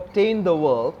worthy to obtain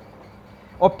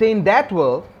that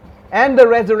world, and the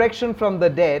resurrection from the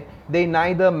dead, they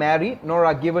neither marry nor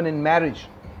are given in marriage.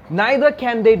 Neither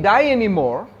can they die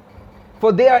anymore,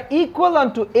 for they are equal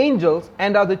unto angels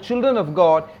and are the children of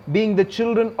God, being the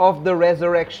children of the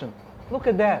resurrection. Look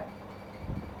at that.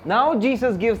 Now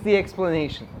Jesus gives the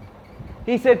explanation.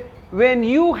 He said, when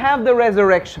you have the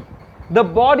resurrection, the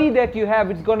body that you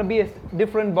have, it's going to be a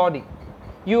different body.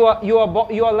 You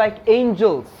are like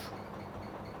angels.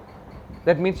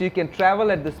 That means you can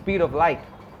travel at the speed of light.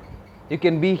 You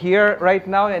can be here right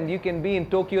now and you can be in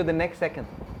Tokyo the next second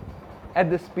at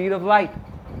the speed of light.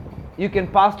 You can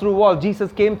pass through walls.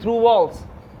 Jesus came through walls.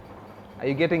 Are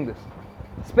you getting this?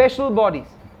 Special bodies.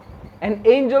 And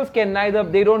angels can neither,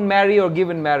 they don't marry or give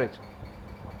in marriage.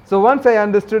 So once I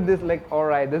understood this, like, all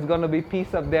right, there's going to be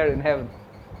peace up there in heaven.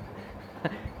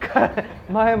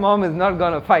 My mom is not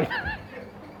going to fight.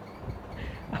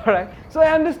 All right. So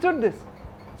I understood this.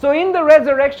 So in the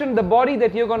resurrection, the body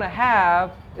that you're going to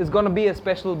have is going to be a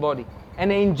special body,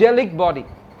 an angelic body.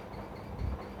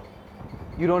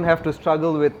 You don't have to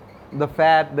struggle with the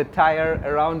fat, the tire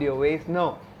around your waist.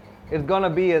 No, it's going to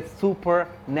be a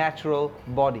supernatural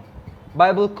body.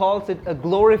 Bible calls it a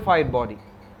glorified body.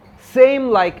 Same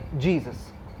like Jesus.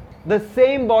 The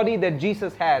same body that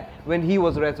Jesus had when he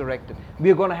was resurrected.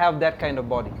 We're going to have that kind of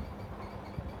body.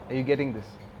 Are you getting this?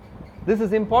 This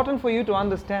is important for you to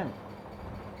understand.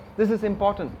 This is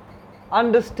important.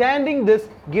 Understanding this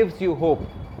gives you hope.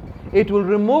 It will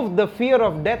remove the fear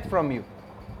of death from you.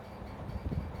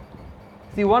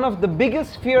 See, one of the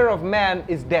biggest fear of man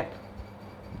is death.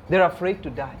 They're afraid to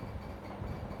die.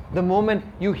 The moment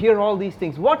you hear all these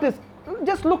things,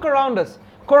 just look around us.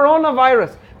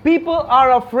 Coronavirus. People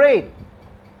are afraid.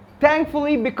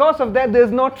 Thankfully, because of that,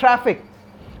 there's no traffic.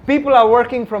 People are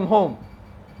working from home.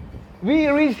 We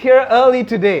reached here early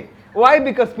today. Why?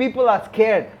 Because people are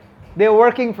scared. They're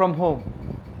working from home.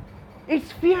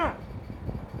 It's fear.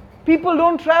 People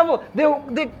don't travel.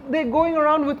 They're going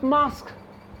around with masks.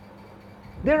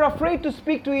 They're afraid to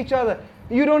speak to each other.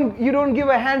 You don't give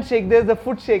a handshake. There's a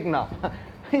foot shake now.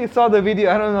 You saw the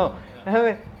video. I don't know. I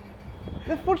mean,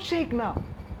 the foot shake now.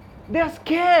 They're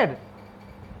scared.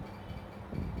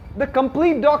 The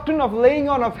complete doctrine of laying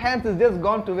on of hands is just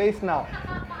gone to waste now.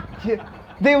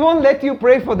 They won't let you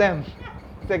pray for them.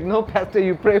 It's like, no, pastor,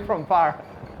 you pray from far.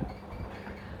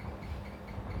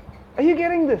 Are you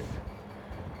getting this?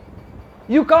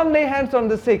 You can't lay hands on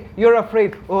the sick. You're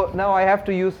afraid. Oh, now I have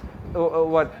to use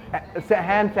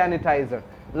hand sanitizer,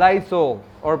 Lysol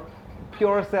or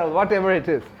Purell, whatever it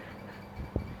is.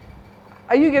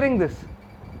 Are you getting this?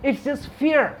 It's just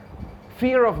fear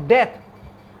of death.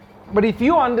 But if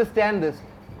you understand this,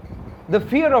 the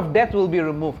fear of death will be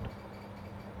removed.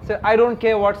 So I don't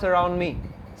care what's around me.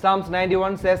 Psalms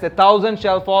 91 says, 1,000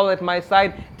 shall fall at my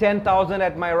side, 10,000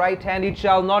 at my right hand, it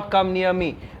shall not come near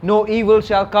me. No evil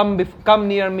shall come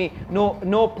near me.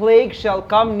 No plague shall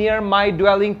come near my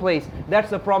dwelling place. That's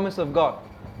the promise of God.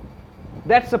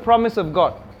 That's the promise of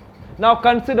God. Now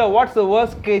consider, what's the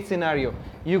worst case scenario?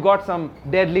 You got some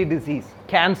deadly disease,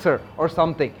 cancer or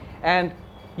something, and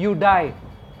you die.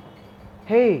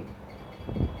 Hey,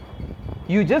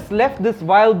 you just left this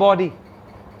vile body.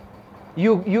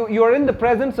 You are in the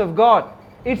presence of God.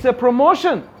 It's a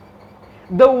promotion.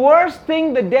 The worst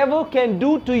thing the devil can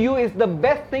do to you is the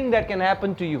best thing that can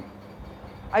happen to you.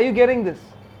 Are you getting this?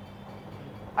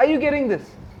 Are you getting this?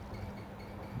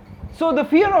 So the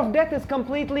fear of death is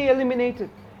completely eliminated.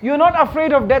 You're not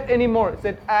afraid of death anymore.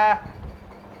 Said,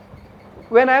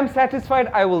 when I am satisfied,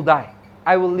 I will die.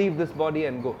 I will leave this body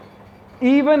and go.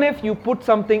 Even if you put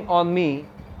something on me,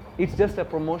 it's just a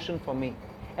promotion for me.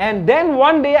 And then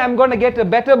one day I'm going to get a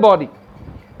better body.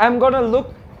 I'm going to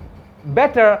look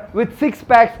better with six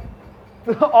packs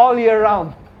all year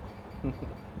round.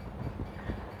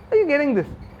 Are you getting this?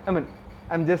 I mean,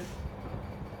 I'm just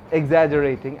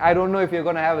exaggerating. I don't know if you're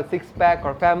going to have a six pack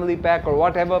or family pack or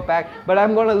whatever pack, but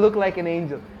I'm going to look like an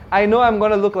angel. I know I'm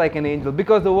going to look like an angel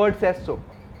because the word says so.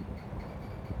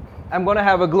 I'm going to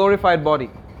have a glorified body.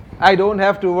 I don't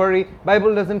have to worry.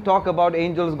 Bible doesn't talk about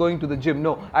angels going to the gym.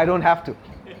 No, I don't have to.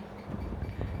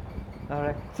 All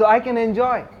right. So I can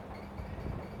enjoy.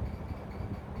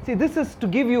 See, this is to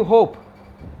give you hope.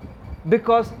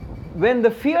 Because when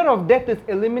the fear of death is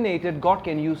eliminated, God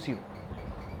can use you.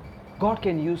 God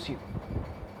can use you.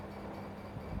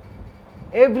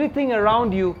 Everything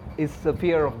around you is the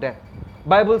fear of death.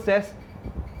 Bible says,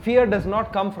 fear does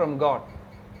not come from God.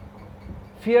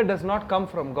 Fear does not come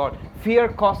from God. Fear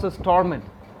causes torment.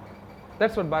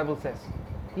 That's what Bible says.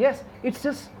 Yes, it's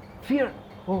just fear.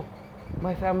 Oh,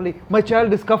 my family, my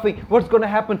child is coughing. What's going to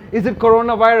happen? Is it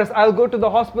coronavirus? I'll go to the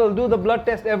hospital, do the blood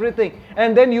test, everything.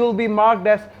 And then you'll be marked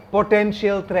as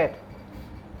potential threat.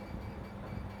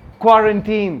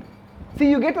 Quarantined. See,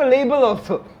 you get a label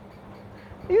also.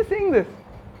 Are you seeing this?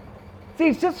 See,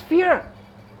 it's just fear.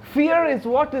 Fear is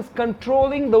what is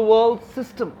controlling the world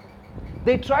system.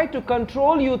 They try to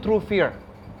control you through fear.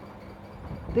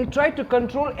 They try to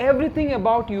control everything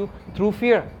about you through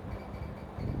fear.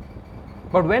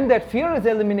 But when that fear is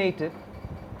eliminated,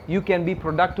 you can be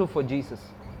productive for Jesus.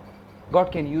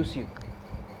 God can use you.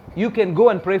 You can go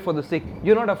and pray for the sick.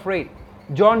 You're not afraid.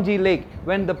 John G. Lake,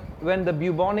 when the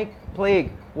bubonic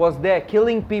plague was there,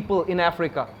 killing people in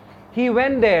Africa, He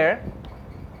went there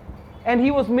and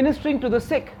he was ministering to the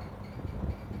sick.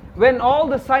 When all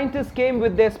the scientists came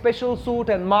with their special suit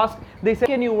and mask, they said,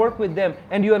 can you work with them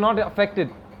and you are not affected?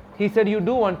 He said, you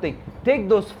do one thing. Take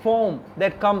those foam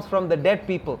that comes from the dead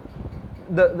people,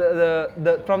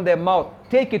 from their mouth.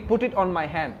 Take it, put it on my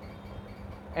hand.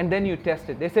 And then you test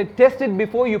it. They said, test it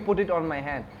before you put it on my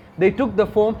hand. They took the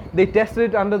foam, they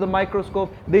tested it under the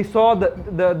microscope. They saw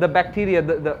the bacteria,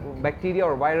 the bacteria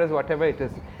or virus, whatever it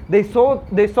is. They saw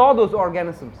those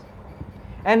organisms.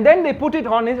 And then they put it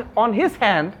on his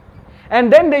hand.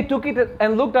 And then they took it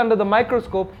and looked under the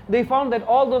microscope. They found that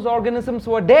all those organisms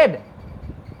were dead.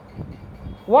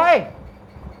 Why?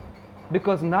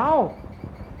 Because now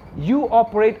you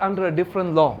operate under a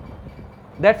different law.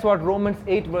 That's what Romans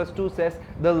 8 verse 2 says.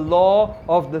 The law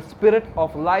of the Spirit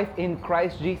of life in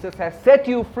Christ Jesus has set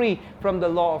you free from the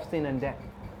law of sin and death.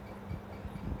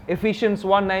 Ephesians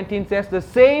 1:19 says, the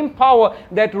same power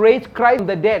that raised Christ from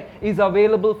the dead is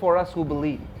available for us who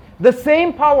believe. The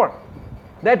same power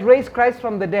that raised Christ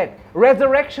from the dead,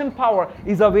 resurrection power,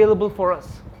 is available for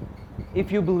us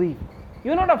if you believe.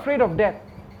 You're not afraid of death.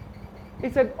 He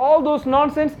said, all those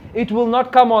nonsense, it will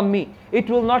not come on me. It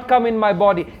will not come in my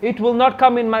body. It will not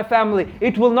come in my family.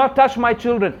 It will not touch my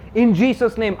children. In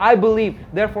Jesus' name, I believe,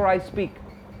 therefore I speak.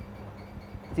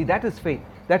 See, that is faith.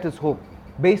 That is hope,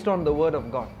 based on the Word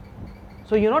of God.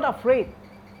 So you're not afraid.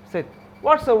 Said,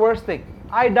 what's the worst thing?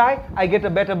 I die, I get a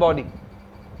better body.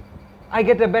 I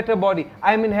get a better body.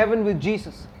 I'm in heaven with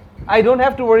Jesus. I don't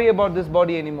have to worry about this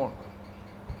body anymore.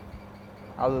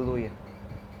 Hallelujah.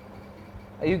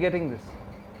 Are you getting this?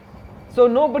 So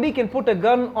nobody can put a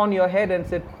gun on your head and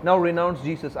say, now renounce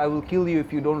Jesus. I will kill you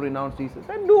if you don't renounce Jesus.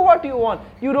 And do what you want.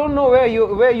 You don't know where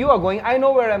you are going. I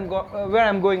know where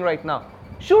I'm going right now.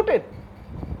 Shoot it.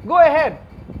 Go ahead.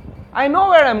 I know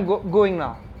where I'm going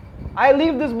now. I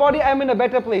leave this body, I'm in a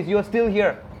better place. You are still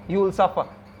here. You will suffer.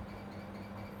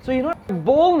 So you have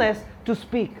boldness to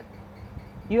speak.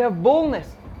 You have boldness.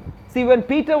 See, when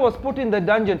Peter was put in the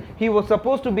dungeon, he was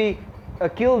supposed to be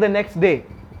killed the next day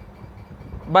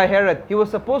by Herod. He was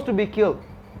supposed to be killed.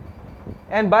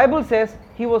 And Bible says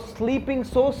he was sleeping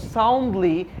so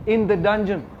soundly in the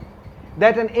dungeon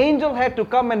that an angel had to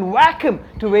come and whack him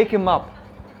to wake him up.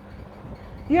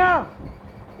 Yeah.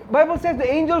 Bible says the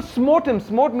angel smote him.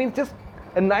 Smote means just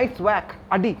a nice whack.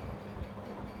 Adi.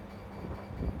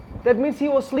 That means he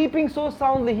was sleeping so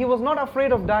soundly, he was not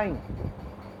afraid of dying.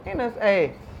 He knows,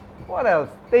 hey, what else?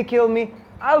 They kill me,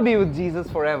 I'll be with Jesus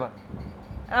forever.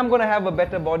 I'm going to have a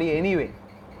better body anyway.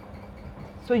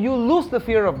 So you lose the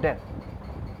fear of death.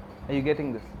 Are you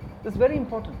getting this? This is very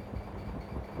important.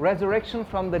 Resurrection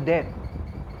from the dead.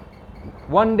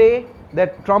 One day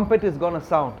that trumpet is going to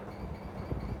sound.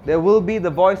 There will be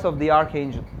the voice of the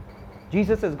archangel.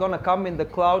 Jesus is going to come in the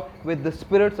cloud with the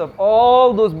spirits of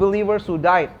all those believers who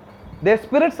died. Their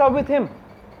spirits are with Him.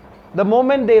 The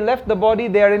moment they left the body,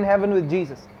 they are in heaven with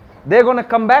Jesus. They're going to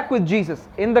come back with Jesus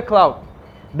in the cloud.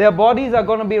 Their bodies are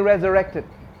going to be resurrected.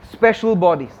 Special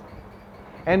bodies.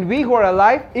 And we who are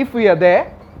alive, if we are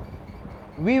there,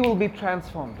 we will be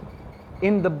transformed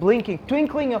in the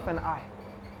twinkling of an eye.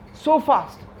 So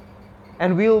fast.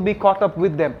 And we will be caught up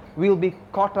with them. We will be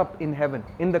caught up in heaven,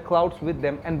 in the clouds with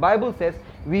them. And Bible says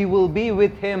we will be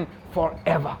with Him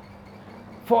forever.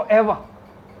 Forever.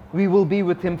 We will be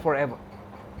with Him forever.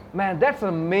 Man, that's an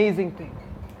amazing thing.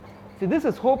 See, this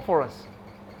is hope for us.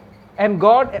 And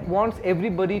God wants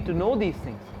everybody to know these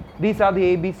things. These are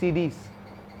the ABCDs.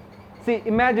 See,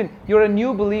 imagine you're a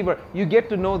new believer. You get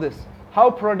to know this. How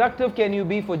productive can you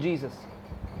be for Jesus?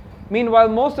 Meanwhile,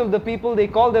 most of the people, they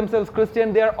call themselves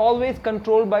Christian, they are always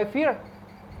controlled by fear.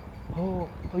 Oh,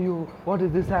 what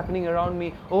is this happening around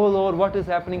me? Oh Lord, what is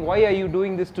happening? Why are you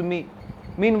doing this to me?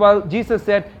 Meanwhile, Jesus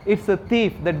said, it's a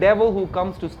thief, the devil who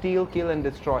comes to steal, kill and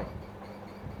destroy.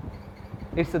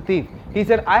 It's a thief. He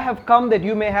said, I have come that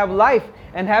you may have life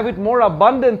and have it more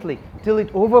abundantly till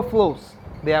it overflows.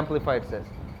 The Amplified says.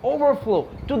 Overflow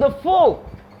to the full.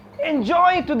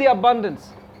 Enjoy it to the abundance.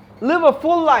 Live a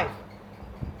full life.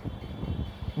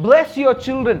 Bless your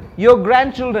children, your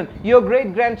grandchildren, your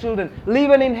great-grandchildren. Leave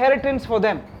an inheritance for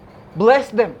them. Bless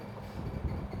them.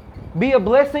 Be a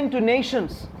blessing to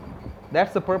nations.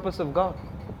 That's the purpose of God.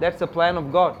 That's the plan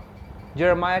of God.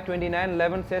 Jeremiah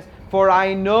 29:11 says, for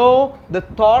I know the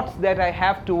thoughts that I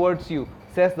have towards you,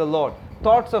 says the Lord.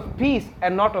 Thoughts of peace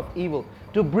and not of evil,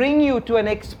 to bring you to an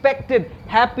expected,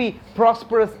 happy,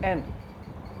 prosperous end.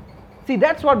 See,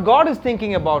 that's what God is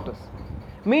thinking about us.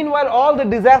 Meanwhile, all the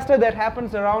disaster that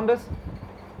happens around us,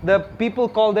 the people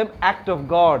call them act of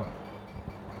God.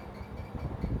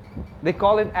 They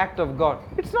call it act of God.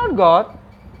 It's not God.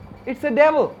 It's the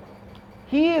devil.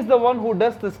 He is the one who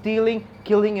does the stealing,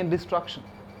 killing and destruction.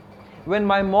 When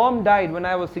my mom died when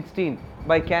I was 16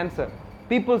 by cancer,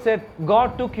 people said,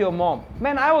 God took your mom.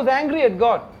 Man, I was angry at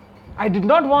God. I did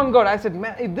not want God. I said,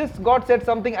 man, if this God said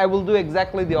something, I will do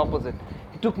exactly the opposite.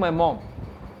 He took my mom.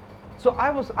 So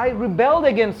I rebelled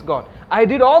against God. I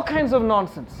did all kinds of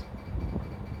nonsense.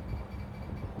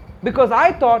 Because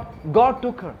I thought God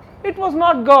took her. It was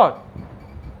not God.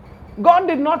 God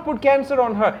did not put cancer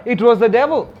on her. It was the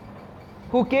devil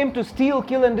who came to steal,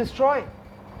 kill and destroy.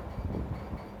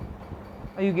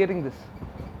 Are you getting this?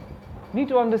 You need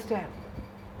to understand.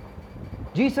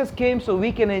 Jesus came so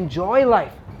we can enjoy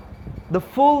life. The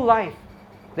full life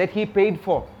that He paid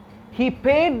for. He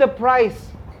paid the price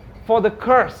for the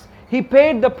curse. He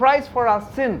paid the price for our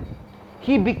sin.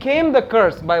 He became the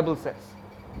curse, Bible says.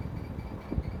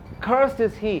 Cursed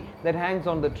is he that hangs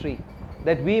on the tree,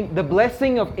 that the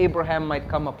blessing of Abraham might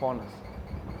come upon us.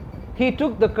 He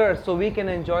took the curse so we can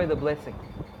enjoy the blessing.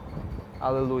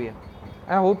 Hallelujah.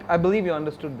 I believe you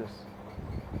understood this.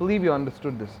 Believe you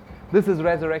understood this. This is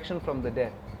resurrection from the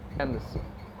dead. And this.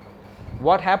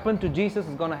 What happened to Jesus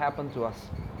is going to happen to us.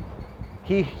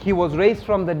 He was raised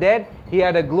from the dead. He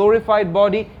had a glorified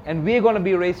body, and we're going to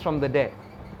be raised from the dead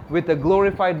with a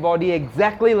glorified body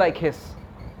exactly like His.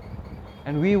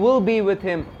 And we will be with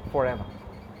Him forever.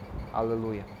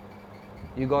 Hallelujah.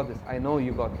 You got this. I know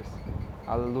you got this.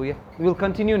 Hallelujah. We'll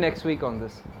continue next week on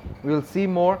this. We'll see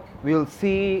more. We'll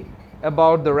see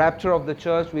about the rapture of the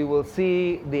church. We will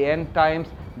see the end times,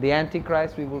 the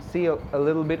Antichrist. We will see a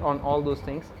little bit on all those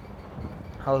things.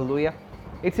 Hallelujah.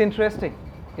 It's interesting.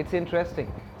 It's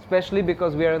interesting. Especially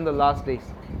because we are in the last days.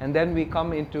 And then we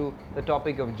come into the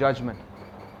topic of judgment.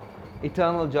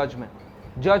 Eternal judgment.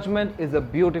 Judgment is a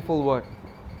beautiful word.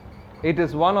 It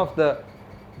is one of the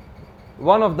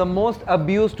most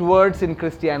abused words in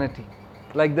Christianity.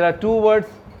 Like there are two words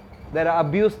that are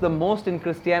abused the most in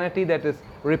Christianity, that is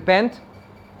repent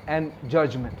and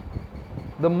judgment.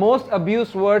 The most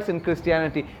abused words in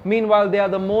Christianity. Meanwhile, they are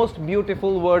the most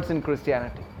beautiful words in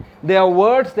Christianity. They are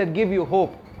words that give you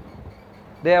hope.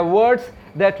 They are words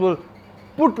that will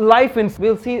put life in.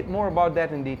 We'll see more about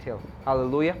that in detail.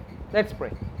 Hallelujah. Let's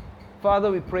pray.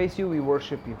 Father, we praise You, we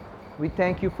worship You. We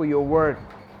thank You for Your word.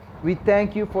 We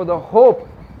thank You for the hope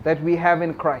that we have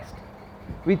in Christ.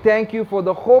 We thank You for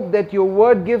the hope that Your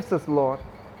word gives us, Lord.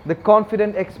 The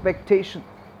confident expectation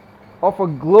of a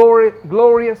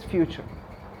glorious future.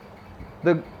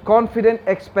 The confident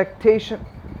expectation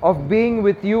of being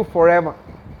with You forever.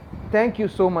 Thank You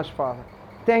so much, Father.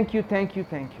 Thank You, thank You,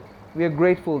 thank You. We are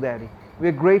grateful, Daddy. We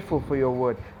are grateful for Your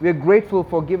word. We are grateful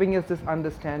for giving us this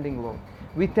understanding, Lord.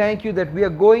 We thank You that we are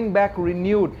going back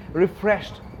renewed,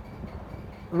 refreshed,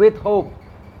 with hope.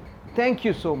 Thank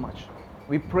You so much.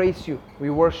 We praise You. We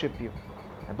worship You.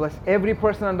 I bless every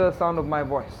person under the sound of my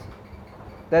voice,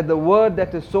 that the word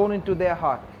that is sown into their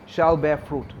heart shall bear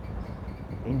fruit.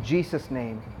 In Jesus'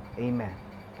 name, amen.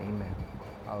 Amen.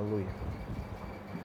 Hallelujah.